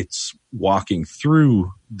 where it's walking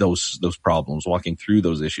through those problems, walking through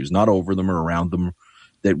those issues, not over them or around them,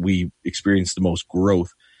 that we experience the most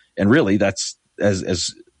growth. And really that's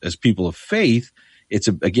as people of faith, it's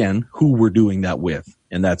again, who we're doing that with.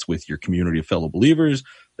 And that's with your community of fellow believers.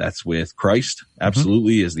 That's with Christ.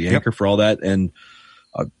 Absolutely is the anchor for all that. And,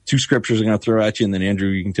 two scriptures I'm going to throw at you, and then Andrew,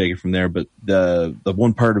 you can take it from there. But the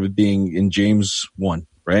one part of it being in James 1,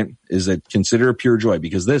 right, is that consider it pure joy,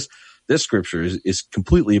 because this scripture is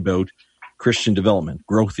completely about Christian development,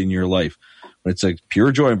 growth in your life. But it's like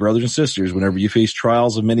pure joy, brothers and sisters, whenever you face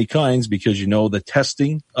trials of many kinds, because you know the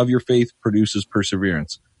testing of your faith produces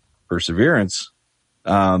perseverance. Perseverance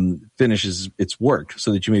finishes its work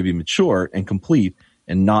so that you may be mature and complete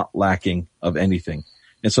and not lacking of anything.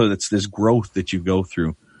 And so it's this growth that you go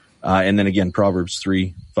through. And then again, Proverbs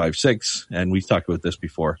 3, 5, 6, and we've talked about this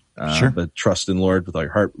before. Sure. But trust in the Lord with all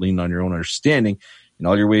your heart, lean on your own understanding. In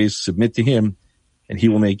all your ways, submit to him, and he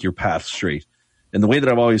will make your path straight. And the way that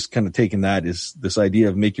I've always kind of taken that is this idea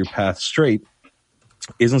of make your path straight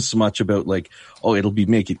isn't so much about like, it'll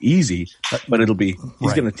make it easy, but it'll be,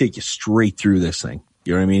 he's going to take you straight through this thing.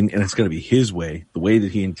 You know what I mean? And it's going to be his way, the way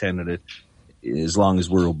that he intended it, as long as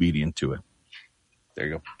we're obedient to it. There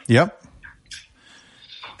you go. Yep.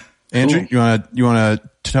 Andrew, you want to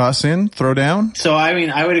toss in, throw down? So, I mean,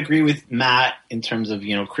 I would agree with Matt in terms of,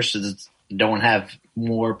 Christians don't have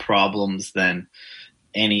more problems than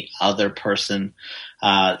any other person.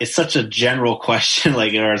 It's such a general question,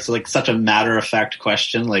 or it's like such a matter-of-fact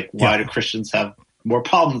question, why do Christians have more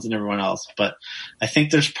problems than everyone else? But I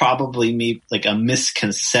think there's probably a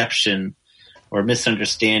misconception or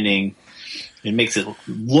misunderstanding. It makes it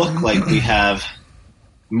look like we have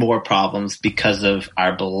more problems because of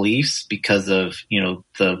our beliefs, because of,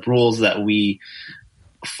 the rules that we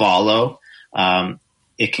follow.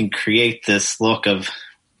 It can create this look of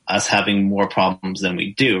us having more problems than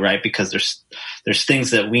we do, right? Because there's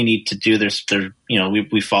things that we need to do.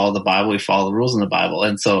 We follow the Bible, we follow the rules in the Bible.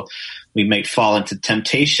 And so we might fall into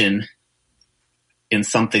temptation in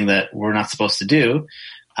something that we're not supposed to do,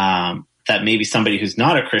 that maybe somebody who's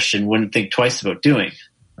not a Christian wouldn't think twice about doing,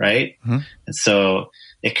 right? Mm-hmm. And so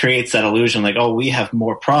it creates that illusion like, oh, we have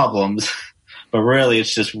more problems, but really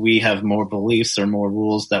it's just we have more beliefs or more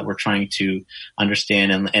rules that we're trying to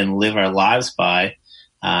understand and live our lives by.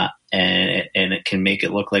 And it can make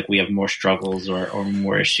it look like we have more struggles or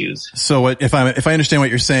more issues. So if I understand what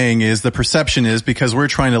you're saying is the perception is because we're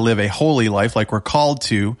trying to live a holy life like we're called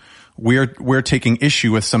to, we're taking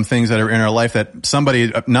issue with some things that are in our life that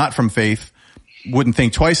somebody not from faith wouldn't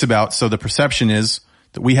think twice about. So the perception is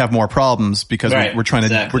that we have more problems because we're trying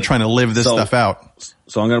to live this stuff out.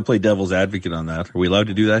 So I'm going to play devil's advocate on that. Are we allowed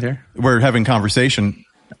to do that here? We're having conversation.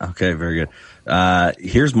 Okay, very good.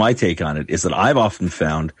 Here's my take on it is that I've often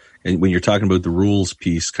found, and when you're talking about the rules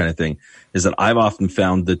piece kind of thing, is that I've often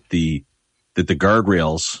found that the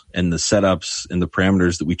guardrails and the setups and the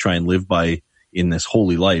parameters that we try and live by in this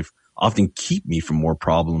holy life often keep me from more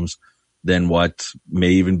problems than what may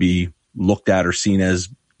even be looked at or seen as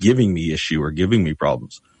giving me issue or giving me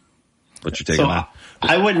problems. What's your take on that?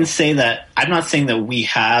 I wouldn't say that. I'm not saying that we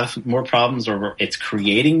have more problems or it's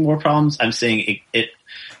creating more problems. I'm saying it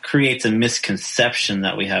creates a misconception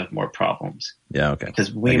that we have more problems. Yeah, okay.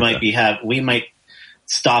 Because we might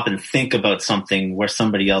stop and think about something where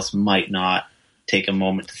somebody else might not take a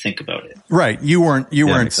moment to think about it. Right. You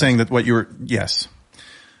weren't saying that what you were. Yes.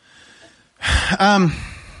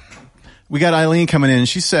 We got Eileen coming in.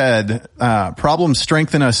 She said, problems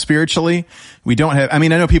strengthen us spiritually. We don't have, I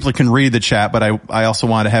know people can read the chat, but I also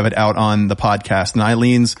want to have it out on the podcast. And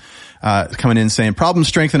Eileen's, coming in saying, problems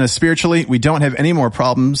strengthen us spiritually. We don't have any more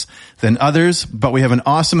problems than others, but we have an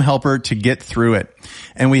awesome helper to get through it.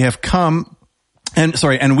 And we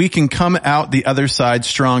we can come out the other side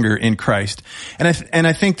stronger in Christ. And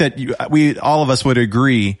I think that all of us would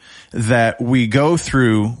agree that we go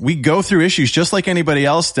through issues just like anybody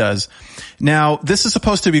else does. Now, this is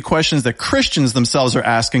supposed to be questions that Christians themselves are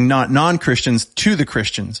asking, not non-Christians to the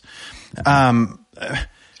Christians.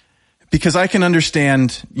 Because I can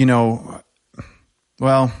understand, what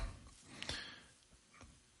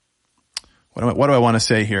do I want to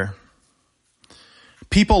say here?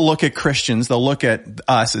 People look at Christians, they'll look at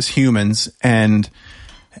us as humans and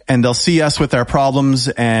they'll see us with our problems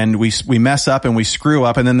and we mess up and we screw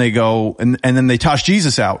up and then they go and then they toss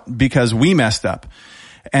Jesus out because we messed up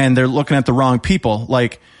and they're looking at the wrong people.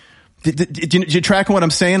 Like, did you track what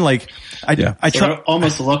I'm saying? Like, they're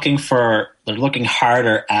almost they're looking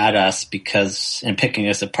harder at us and picking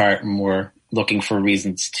us apart and we're looking for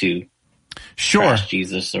reasons to trash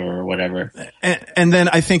Jesus or whatever. And then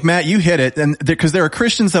I think, Matt, you hit it. And because there are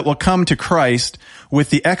Christians that will come to Christ with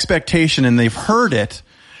the expectation, and they've heard it,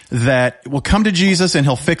 that will come to Jesus and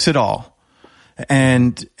he'll fix it all.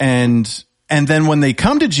 And then when they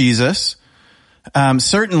come to Jesus,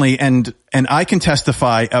 certainly, and I can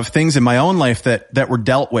testify of things in my own life that were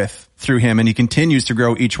dealt with through him, and he continues to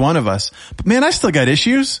grow each one of us. But man, I still got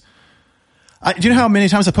issues. Do you know how many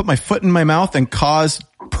times I put my foot in my mouth and cause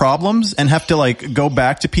problems and have to go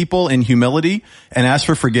back to people in humility and ask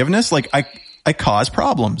for forgiveness? Like I cause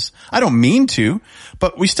problems. I don't mean to,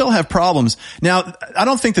 but we still have problems. Now, I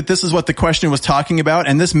don't think that this is what the question was talking about,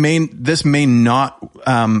 and this may not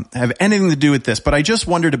have anything to do with this, but I just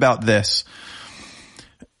wondered about this.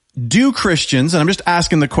 Do Christians, and I'm just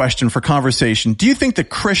asking the question for conversation, do you think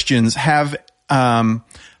that Christians have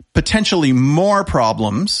potentially more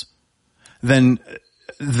problems than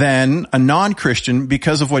a non-Christian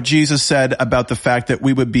because of what Jesus said about the fact that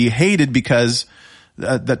we would be hated because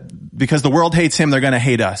the world hates him, they're going to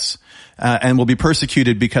hate us, and will be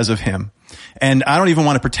persecuted because of him. And I don't even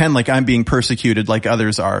want to pretend like I'm being persecuted like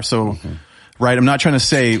others are. So, right, I'm not trying to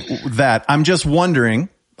say that. I'm just wondering,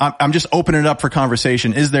 I'm just opening it up for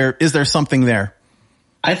conversation. Is there something there?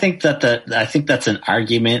 I think that's an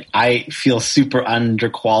argument. I feel super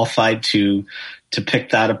underqualified to pick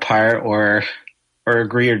that apart or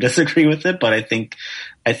agree or disagree with it. But I think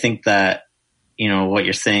that, what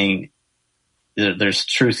you're saying, there's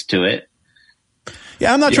truth to it.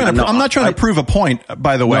 Yeah, I'm not trying to prove a point,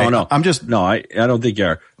 by the way. No. I don't think you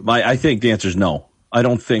are. I think the answer is no. I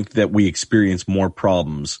don't think that we experience more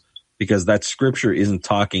problems because that scripture isn't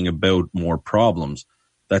talking about more problems.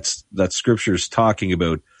 That scripture is talking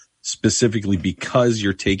about specifically because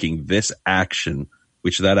you're taking this action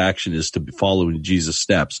which that action is to follow in Jesus'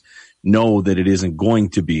 steps, know that it isn't going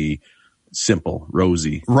to be simple,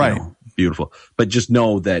 rosy, right, beautiful. But just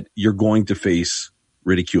know that you're going to face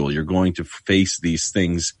ridicule. You're going to face these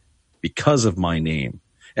things because of my name.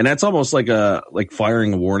 And that's almost like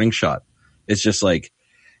firing a warning shot. It's just like,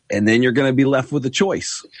 and then you're going to be left with a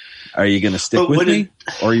choice. Are you going to stick with me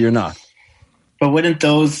or you're not? But wouldn't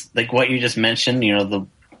those, like what you just mentioned,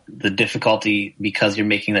 the difficulty because you're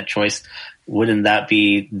making that choice, wouldn't that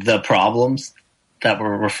be the problems that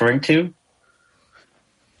we're referring to?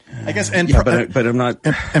 I guess, but I'm not.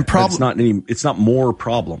 And it's not more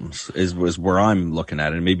problems is where I'm looking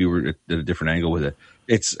at it. And maybe we're at a different angle with it.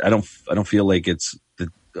 I don't feel like it's.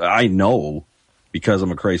 I know because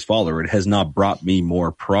I'm a Christ follower, it has not brought me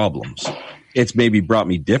more problems. It's maybe brought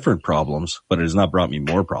me different problems, but it has not brought me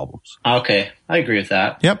more problems. Okay, I agree with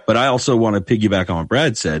that. Yep. But I also want to piggyback on what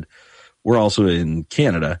Brad said. We're also in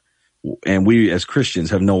Canada, and we as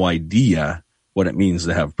Christians have no idea what it means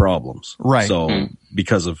to have problems. Right. So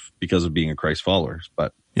because of being a Christ follower,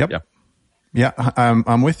 but yeah,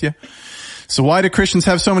 I'm with you. So why do Christians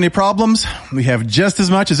have so many problems? We have just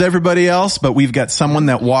as much as everybody else, but we've got someone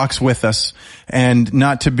that walks with us, and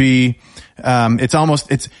not to be,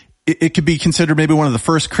 it could be considered maybe one of the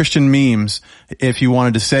first Christian memes, if you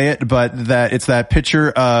wanted to say it, but that picture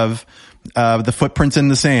of the footprints in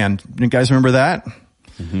the sand. You guys remember that?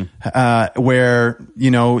 Mm-hmm. Where,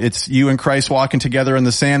 it's you and Christ walking together in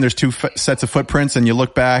the sand. There's two sets of footprints, and you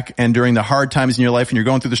look back, and during the hard times in your life and you're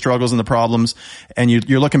going through the struggles and the problems, and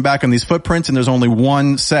you're looking back on these footprints, and there's only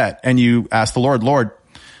one set, and you ask the Lord,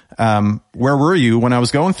 where were you when I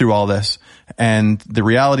was going through all this? And the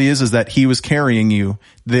reality is that he was carrying you.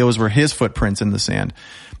 Those were his footprints in the sand.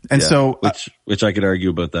 And so, which I could argue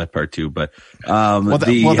about that part too, but,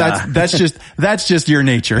 that's just your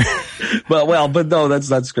nature. but no,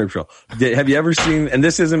 that's scriptural. Have you ever seen, and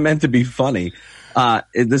this isn't meant to be funny.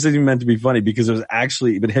 This isn't meant to be funny because it was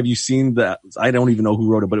actually, but have you seen I don't even know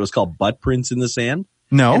who wrote it, but it was called Butt Prints in the Sand.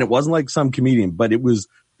 No. And it wasn't like some comedian, but it was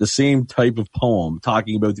the same type of poem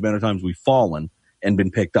talking about the amount of times we've fallen and been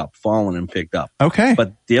picked up, fallen and picked up. Okay.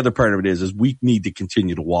 But the other part of it is we need to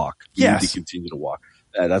continue to walk. We yes. need to continue to walk.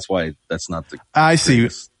 That's why that's not the. I see,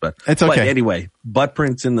 but it's okay. But anyway, butt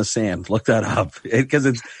prints in the sand. Look that up because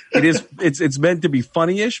it's meant to be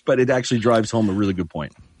funny-ish, but it actually drives home a really good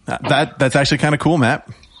point. That's actually kind of cool, Matt.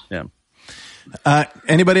 Yeah.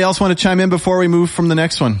 Anybody else want to chime in before we move from the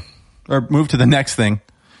next one, or move to the next thing?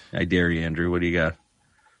 I dare you, Andrew. What do you got?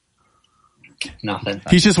 Nothing.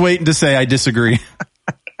 He's just waiting to say I disagree.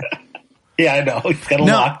 Yeah, I know. He's got a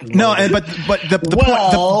lock. But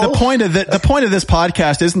the point of this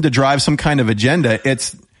podcast isn't to drive some kind of agenda.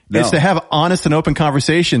 It's to have honest and open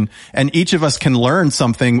conversation, and each of us can learn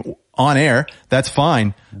something on air. That's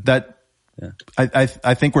fine.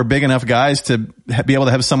 I think we're big enough guys to be able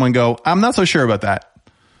to have someone go, I'm not so sure about that.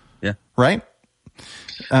 Yeah. Right?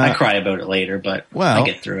 I cry about it later, but I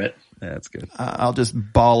get through it. Yeah, that's good. I'll just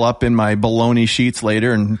ball up in my baloney sheets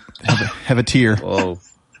later and have a tear. Whoa.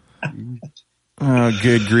 Oh,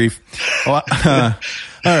 good grief. Well, all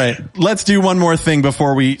right. Let's do one more thing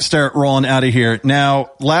before we start rolling out of here.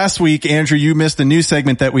 Now, last week, Andrew, you missed a new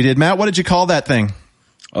segment that we did. Matt, what did you call that thing?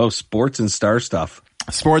 Oh, Sports and Star Stuff.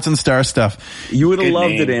 Sports and Star Stuff. You would have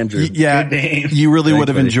loved it, Andrew. Yeah, you really would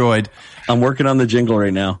have enjoyed. I'm working on the jingle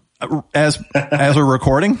right now. As we're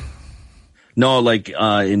recording? No, like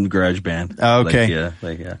in GarageBand. Okay.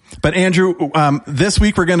 Yeah. But Andrew, this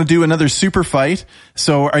week we're going to do another super fight.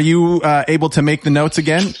 So are you able to make the notes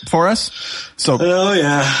again for us? So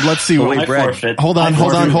let's see. Wait, Brad. Hold on.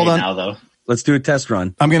 Now, let's do a test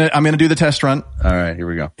run. I'm gonna do the test run. All right, here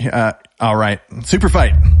we go. All right, super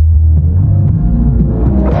fight.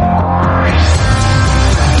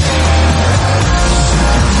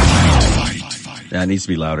 Yeah, it needs to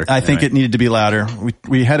be louder. I think it needed to be louder.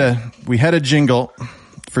 We had a jingle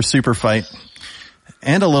for Super Fight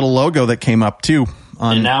and a little logo that came up too.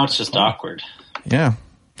 And now it's just awkward. Yeah.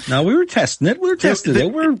 No, we were testing it. We're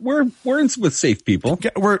in with safe people.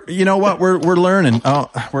 You know what? We're learning.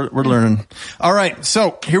 We're learning. All right.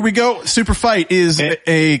 So here we go. Super Fight is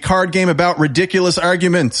a card game about ridiculous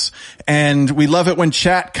arguments. And we love it when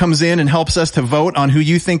chat comes in and helps us to vote on who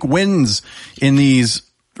you think wins in these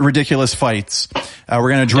ridiculous fights. We're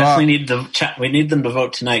going to draw. We need them to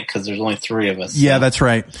vote tonight because there's only 3 of us. Yeah, that's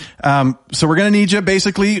right. So we're going to need you.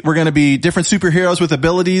 Basically, we're going to be different superheroes with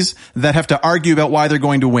abilities that have to argue about why they're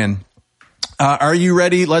going to win. Are you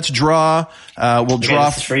ready? Let's draw. We'll draw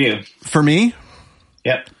this is for you. For me?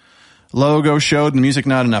 Yep. Logo showed, the music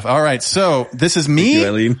not enough. All right. So this is me. Thank you,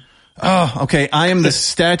 Eileen. Oh, okay. I am the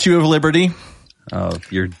Statue of Liberty. Oh,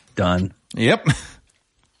 you're done. Yep.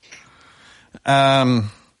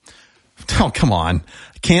 Oh, come on.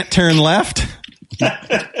 Can't turn left?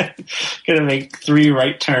 Gonna make 3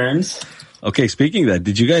 right turns. Okay, speaking of that,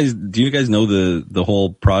 do you guys know the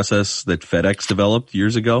whole process that FedEx developed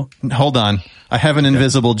years ago? Hold on. I have an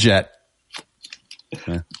invisible jet.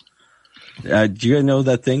 Do you guys know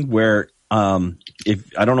that thing where,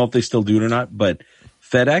 if I don't know if they still do it or not, but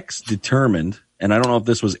FedEx determined, and I don't know if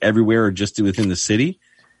this was everywhere or just within the city,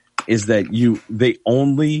 is that they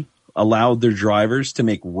only allowed their drivers to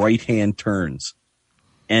make right-hand turns,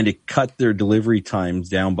 and it cut their delivery times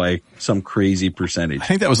down by some crazy percentage. I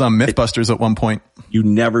think that was on Mythbusters at one point. You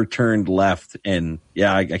never turned left, and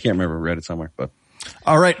yeah, I can't remember. I read it somewhere, but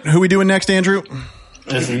all right, who we doing next, Andrew?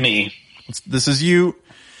 This is me. This is you.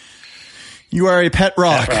 You are a pet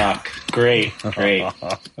rock. Pet rock. Great.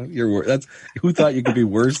 Who thought you could be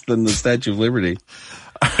worse than the Statue of Liberty?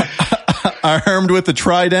 Armed with a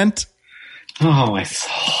trident. Oh, my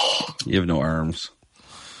soul. You have no arms.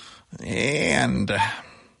 And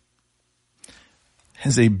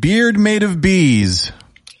has a beard made of bees.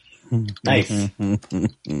 Nice.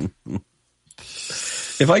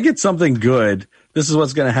 If I get something good, this is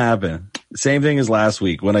what's going to happen. Same thing as last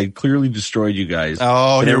week when I clearly destroyed you guys.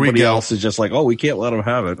 Oh, here we everybody go. else is just like, oh, we can't let them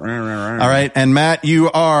have it. All right. And Matt,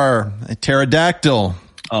 you are a pterodactyl.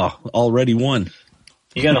 Oh, already won.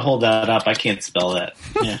 You got to hold that up. I can't spell that.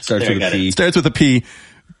 Yeah, Starts with a P. Starts with a P.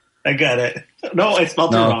 I got it. No, I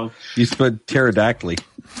spelled it wrong. You spelled pterodactyl.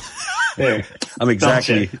 There. I'm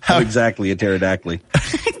exactly a pterodactyl.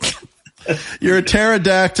 You're a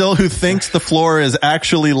pterodactyl who thinks the floor is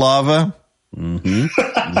actually lava. Mm-hmm.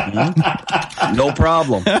 Mm-hmm. No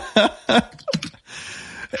problem.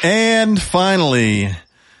 And finally,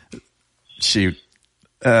 shoot,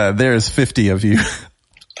 there's 50 of you.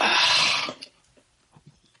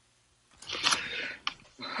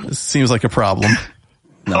 This seems like a problem.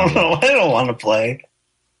 No, I don't want to play.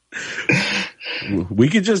 We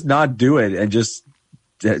could just not do it and just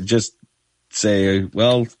say,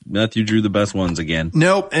 well, Matthew drew the best ones again.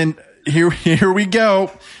 Nope. And here we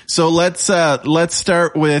go. So let's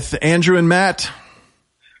start with Andrew and Matt.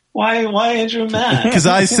 Why Andrew and Matt? Because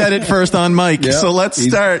I said it first on mic. Yep, so let's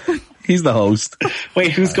start. He's the host.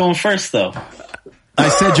 Wait, who's going first though? I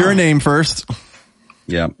said your name first.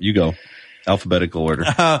 Yeah, you go. Alphabetical order.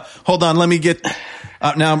 Hold on. Let me get,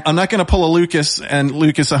 now I'm not going to pull a Lucas, and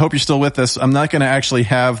Lucas, I hope you're still with us. I'm not going to actually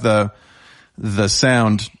have the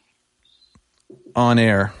sound on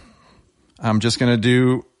air. I'm just going to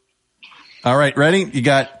do, all right, ready? You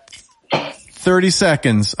got 30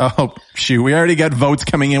 seconds. Oh, shoot. We already got votes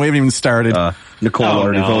coming in. We haven't even started. Nicole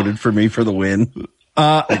already voted for me for the win.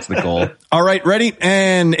 Thanks, Nicole. All right, ready?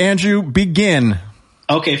 And Andrew, begin.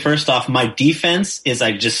 Okay, first off, my defense is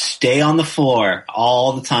I just stay on the floor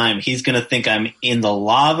all the time. He's going to think I'm in the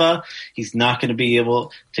lava. He's not going to be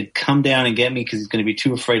able to come down and get me because he's going to be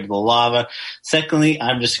too afraid of the lava. Secondly,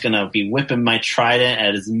 I'm just going to be whipping my trident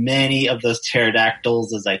at as many of those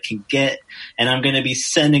pterodactyls as I can get. And I'm going to be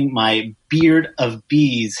sending my beard of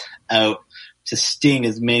bees out to sting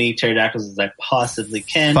as many pterodactyls as I possibly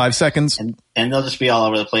can. 5 seconds. And they'll just be all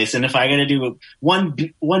over the place. And if I got to do one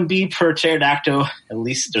bee per pterodactyl, at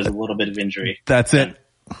least there's a little bit of injury. That's it.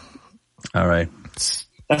 All right.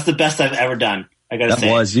 That's the best I've ever done. I got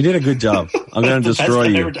to say. You did a good job. I'm going to destroy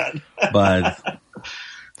you. Ever done. But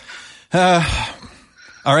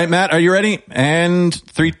all right, Matt, are you ready? And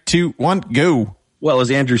 3, 2, 1, go. Well,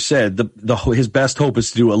 as Andrew said, his best hope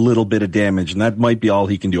is to do a little bit of damage, and that might be all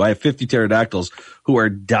he can do. I have 50 pterodactyls who are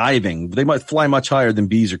diving. They might fly much higher than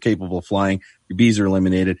bees are capable of flying. Your bees are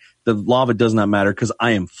eliminated. The lava does not matter because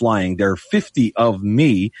I am flying. There are 50 of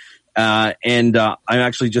me, and I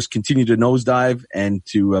actually just continue to nosedive and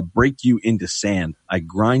to break you into sand. I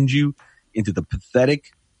grind you into the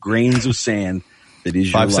pathetic grains of sand that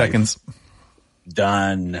is your life. 5 seconds.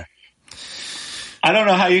 Done. I don't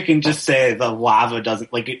know how you can just say the lava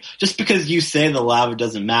doesn't, just because you say the lava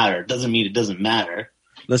doesn't matter, doesn't mean it doesn't matter.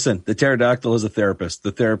 Listen, the pterodactyl is a therapist.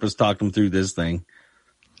 The therapist talked him through this thing.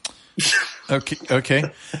 Okay.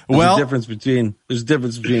 Well, there's a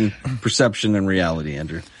difference between perception and reality,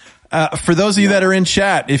 Andrew. For those of you that are in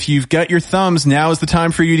chat, if you've got your thumbs, now is the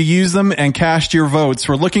time for you to use them and cast your votes.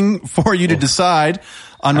 We're looking for you to decide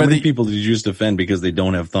on how whether many people did you just offend because they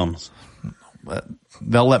don't have thumbs.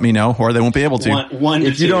 They'll let me know, or they won't be able to. One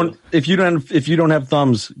if you don't have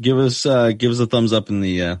thumbs, give us a thumbs up in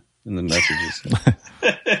the messages.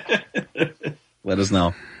 Let us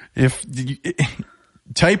know. If you,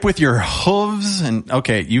 type with your hooves and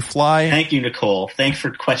okay, you fly. Thank you, Nicole. Thanks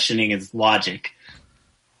for questioning his logic.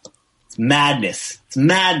 It's madness. It's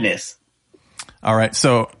madness. All right,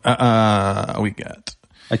 so we got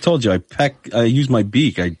I told you, I use my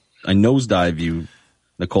beak. I nosedive you.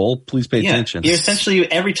 Nicole, please pay attention. You're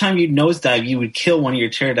essentially, every time you nosedive, you would kill one of your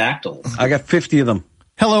pterodactyls. I got 50 of them.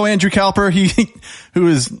 Hello, Andrew Calper, who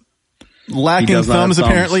is lacking thumbs,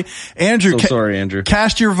 apparently. Andrew, sorry, Andrew.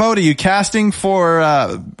 Cast your vote. Are you casting for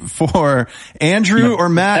Andrew or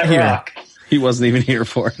Matt here? Rock. He wasn't even here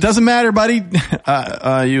for it. Doesn't matter, buddy.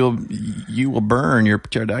 You will burn your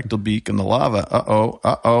pterodactyl beak in the lava.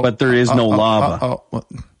 Uh-oh. But there is no lava. Uh-oh.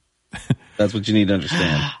 That's what you need to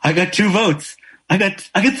understand. I got 2 votes. I got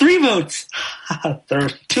 3 votes.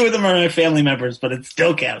 2 of them are my family members, but it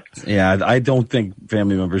still counts. Yeah, I don't think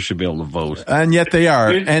family members should be able to vote. And yet they are.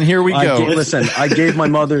 And here we go. Listen, I gave my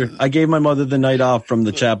mother the night off from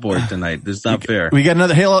the chat board tonight. This is not fair. We got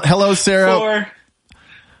another hello, Sarah.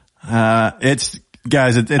 4. It's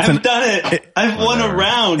guys. I've done it. I've won a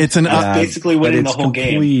round. It's basically winning the whole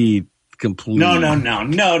game. Complete.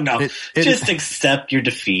 No. Just accept your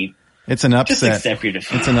defeat. It's an upset. Just accept your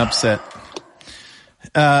defeat. It's an upset.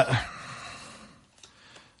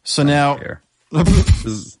 So now, this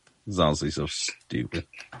is honestly so stupid.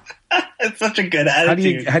 It's such a good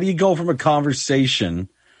attitude. How do you go from a conversation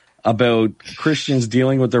about Christians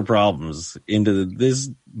dealing with their problems into this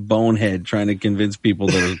bonehead trying to convince people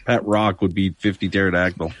that a pet rock would beat 50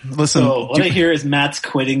 pterodactyl? Listen, so what I hear is Matt's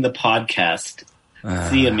quitting the podcast.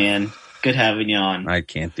 See ya, man. Good having you on. I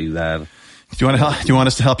can't do that. Do you want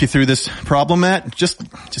us to help you through this problem, Matt? Just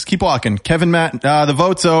keep walking. Kevin, Matt, the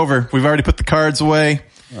vote's over. We've already put the cards away.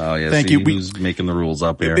 Oh yeah. Thank you. Who's making the rules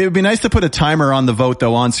up here? It would be nice to put a timer on the vote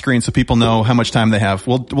though on screen so people know how much time they have.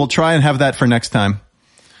 We'll try and have that for next time.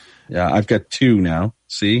 Yeah, I've got 2 now.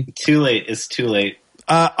 See? Too late. It's too late.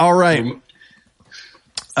 All right.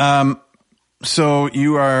 So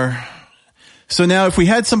now if we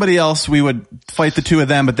had somebody else, we would fight the 2 of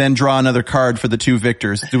them, but then draw another card for the 2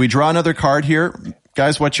 victors. Do we draw another card here?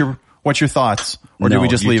 Guys, what's your thoughts? Or do we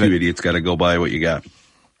just leave it? You 2 idiots got to go by what you got.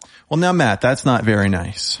 Well, now, Matt, that's not very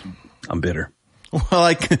nice. I'm bitter.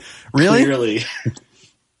 Well, really? Clearly.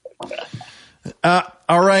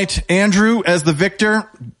 All right, Andrew, as the victor,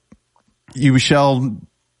 you shall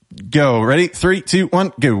go. Ready? 3, 2,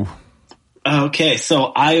 1, go. Okay,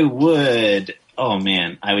 so I would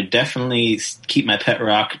definitely keep my pet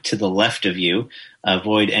rock to the left of you,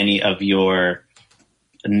 avoid any of your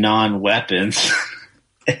non-weapons,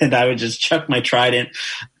 and I would just chuck my trident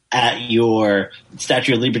at your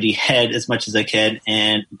Statue of Liberty head as much as I can,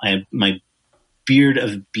 and my beard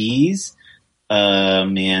of bees, I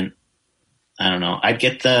don't know. I'd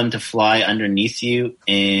get them to fly underneath you,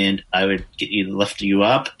 and I would lift you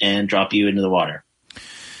up and drop you into the water.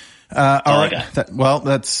 All right.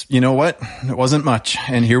 That's, you know what? It wasn't much.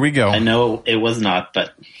 And here we go. I know it was not,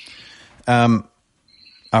 but. All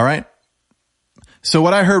right. So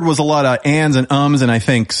what I heard was a lot of ands and ums and I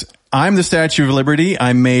thinks. I'm the Statue of Liberty.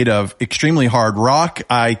 I'm made of extremely hard rock.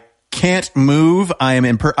 I can't move. I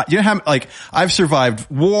am I've survived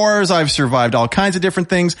wars. I've survived all kinds of different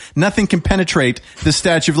things. Nothing can penetrate the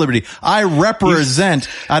Statue of Liberty. I represent,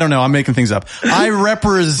 I don't know, I'm making things up. I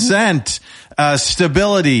represent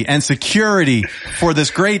stability and security for this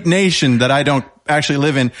great nation that I don't actually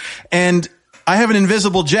live in. And I have an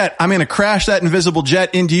invisible jet. I'm going to crash that invisible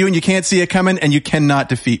jet into you and you can't see it coming and you cannot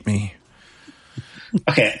defeat me.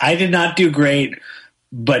 Okay, I did not do great,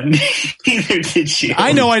 but neither did you.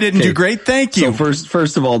 I know I didn't do great. Thank you. So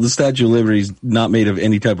first of all, the Statue of Liberty is not made of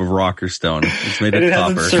any type of rock or stone. It's made of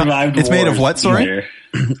copper. It's made of what, sorry? Either.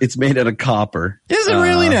 It's made out of copper. Is it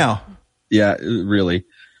really now? Yeah, really.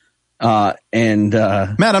 Matt,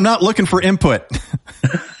 I'm not looking for input.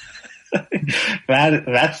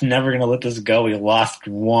 That's never going to let this go. We lost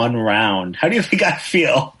 1 round. How do you think I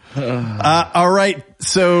feel? All right.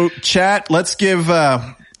 So chat, let's give,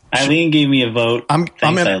 Eileen gave me a vote. I'm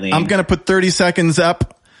going to put 30 seconds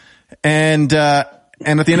up and at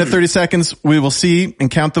the end of 30 seconds, we will see and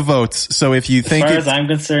count the votes. So if you think, as far as I'm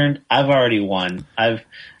concerned, I've already won. I've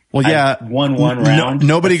won 1 round.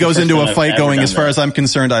 Nobody goes into a fight going, as far as I'm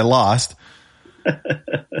concerned, I lost.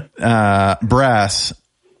 Brass,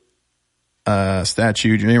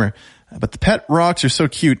 statue, but the pet rocks are so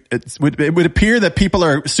cute. It would appear that people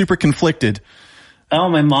are super conflicted. Oh,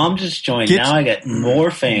 my mom just joined. Now I get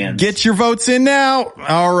more fans. Get your votes in now.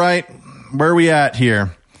 All right. Where are we at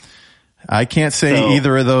here? I can't say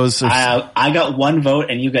either of those. I got 1 vote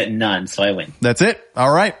and you got none, so I win. That's it.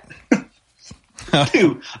 All right.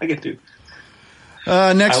 2. I get 2.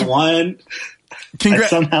 Next. I won. I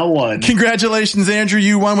somehow won. Congratulations, Andrew.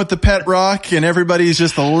 You won with the pet rock and everybody's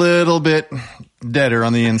just a little bit deader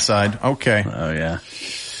on the inside. Okay. Oh yeah.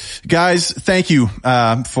 Guys, thank you,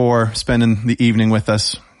 for spending the evening with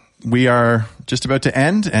us. we are just about to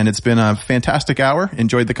end, and it's been a fantastic hour.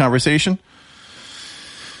 Enjoyed the conversation.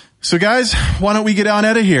 So guys, why don't we get on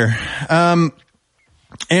out of here?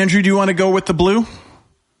 Andrew, do you want to go with the blue?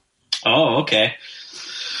 Oh, okay.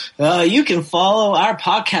 You can follow our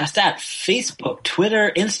podcast at Facebook,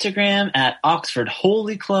 Twitter, Instagram at Oxford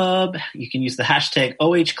Holy Club. You can use the hashtag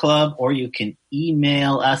OH Club, or you can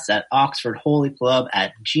email us at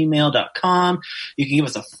oxfordholyclub@gmail.com. You can give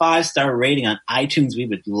us a 5-star rating on iTunes. We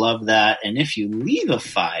would love that. And if you leave a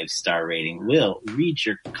 5-star rating, we'll read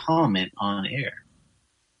your comment on air.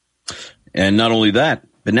 And not only that,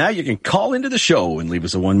 but now you can call into the show and leave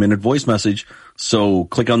us a 1-minute voice message. So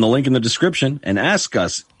click on the link in the description and ask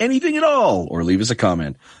us anything at all, or leave us a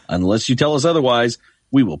comment. Unless you tell us otherwise,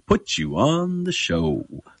 we will put you on the show.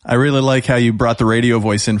 I really like how you brought the radio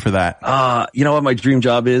voice in for that. You know what my dream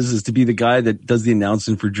job is to be the guy that does the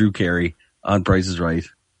announcing for Drew Carey on Price is Right.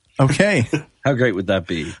 Okay. How great would that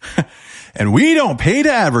be? And we don't pay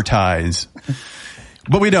to advertise.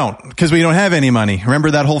 But we don't, because we don't have any money. Remember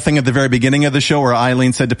that whole thing at the very beginning of the show where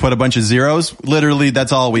Eileen said to put a bunch of zeros? Literally,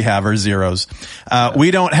 that's all we have are zeros. We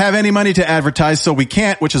don't have any money to advertise, so we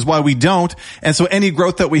can't, which is why we don't. And so any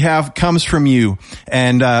growth that we have comes from you.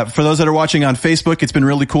 And for those that are watching on Facebook, it's been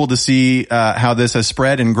really cool to see how this has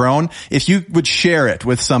spread and grown. If you would share it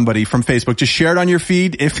with somebody from Facebook, just share it on your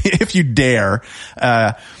feed if you dare.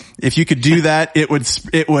 If you could do that, it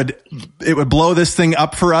would blow this thing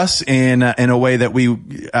up for us in a way that we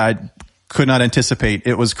could not anticipate.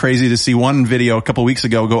 It was crazy to see one video a couple weeks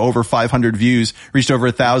ago go over 500 views, reached over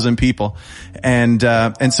 1,000 people. And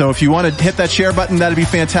so if you want to hit that share button, that'd be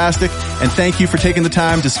fantastic. And thank you for taking the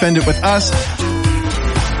time to spend it with us.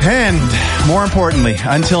 And more importantly,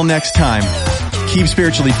 until next time, keep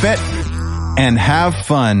spiritually fit and have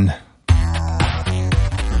fun.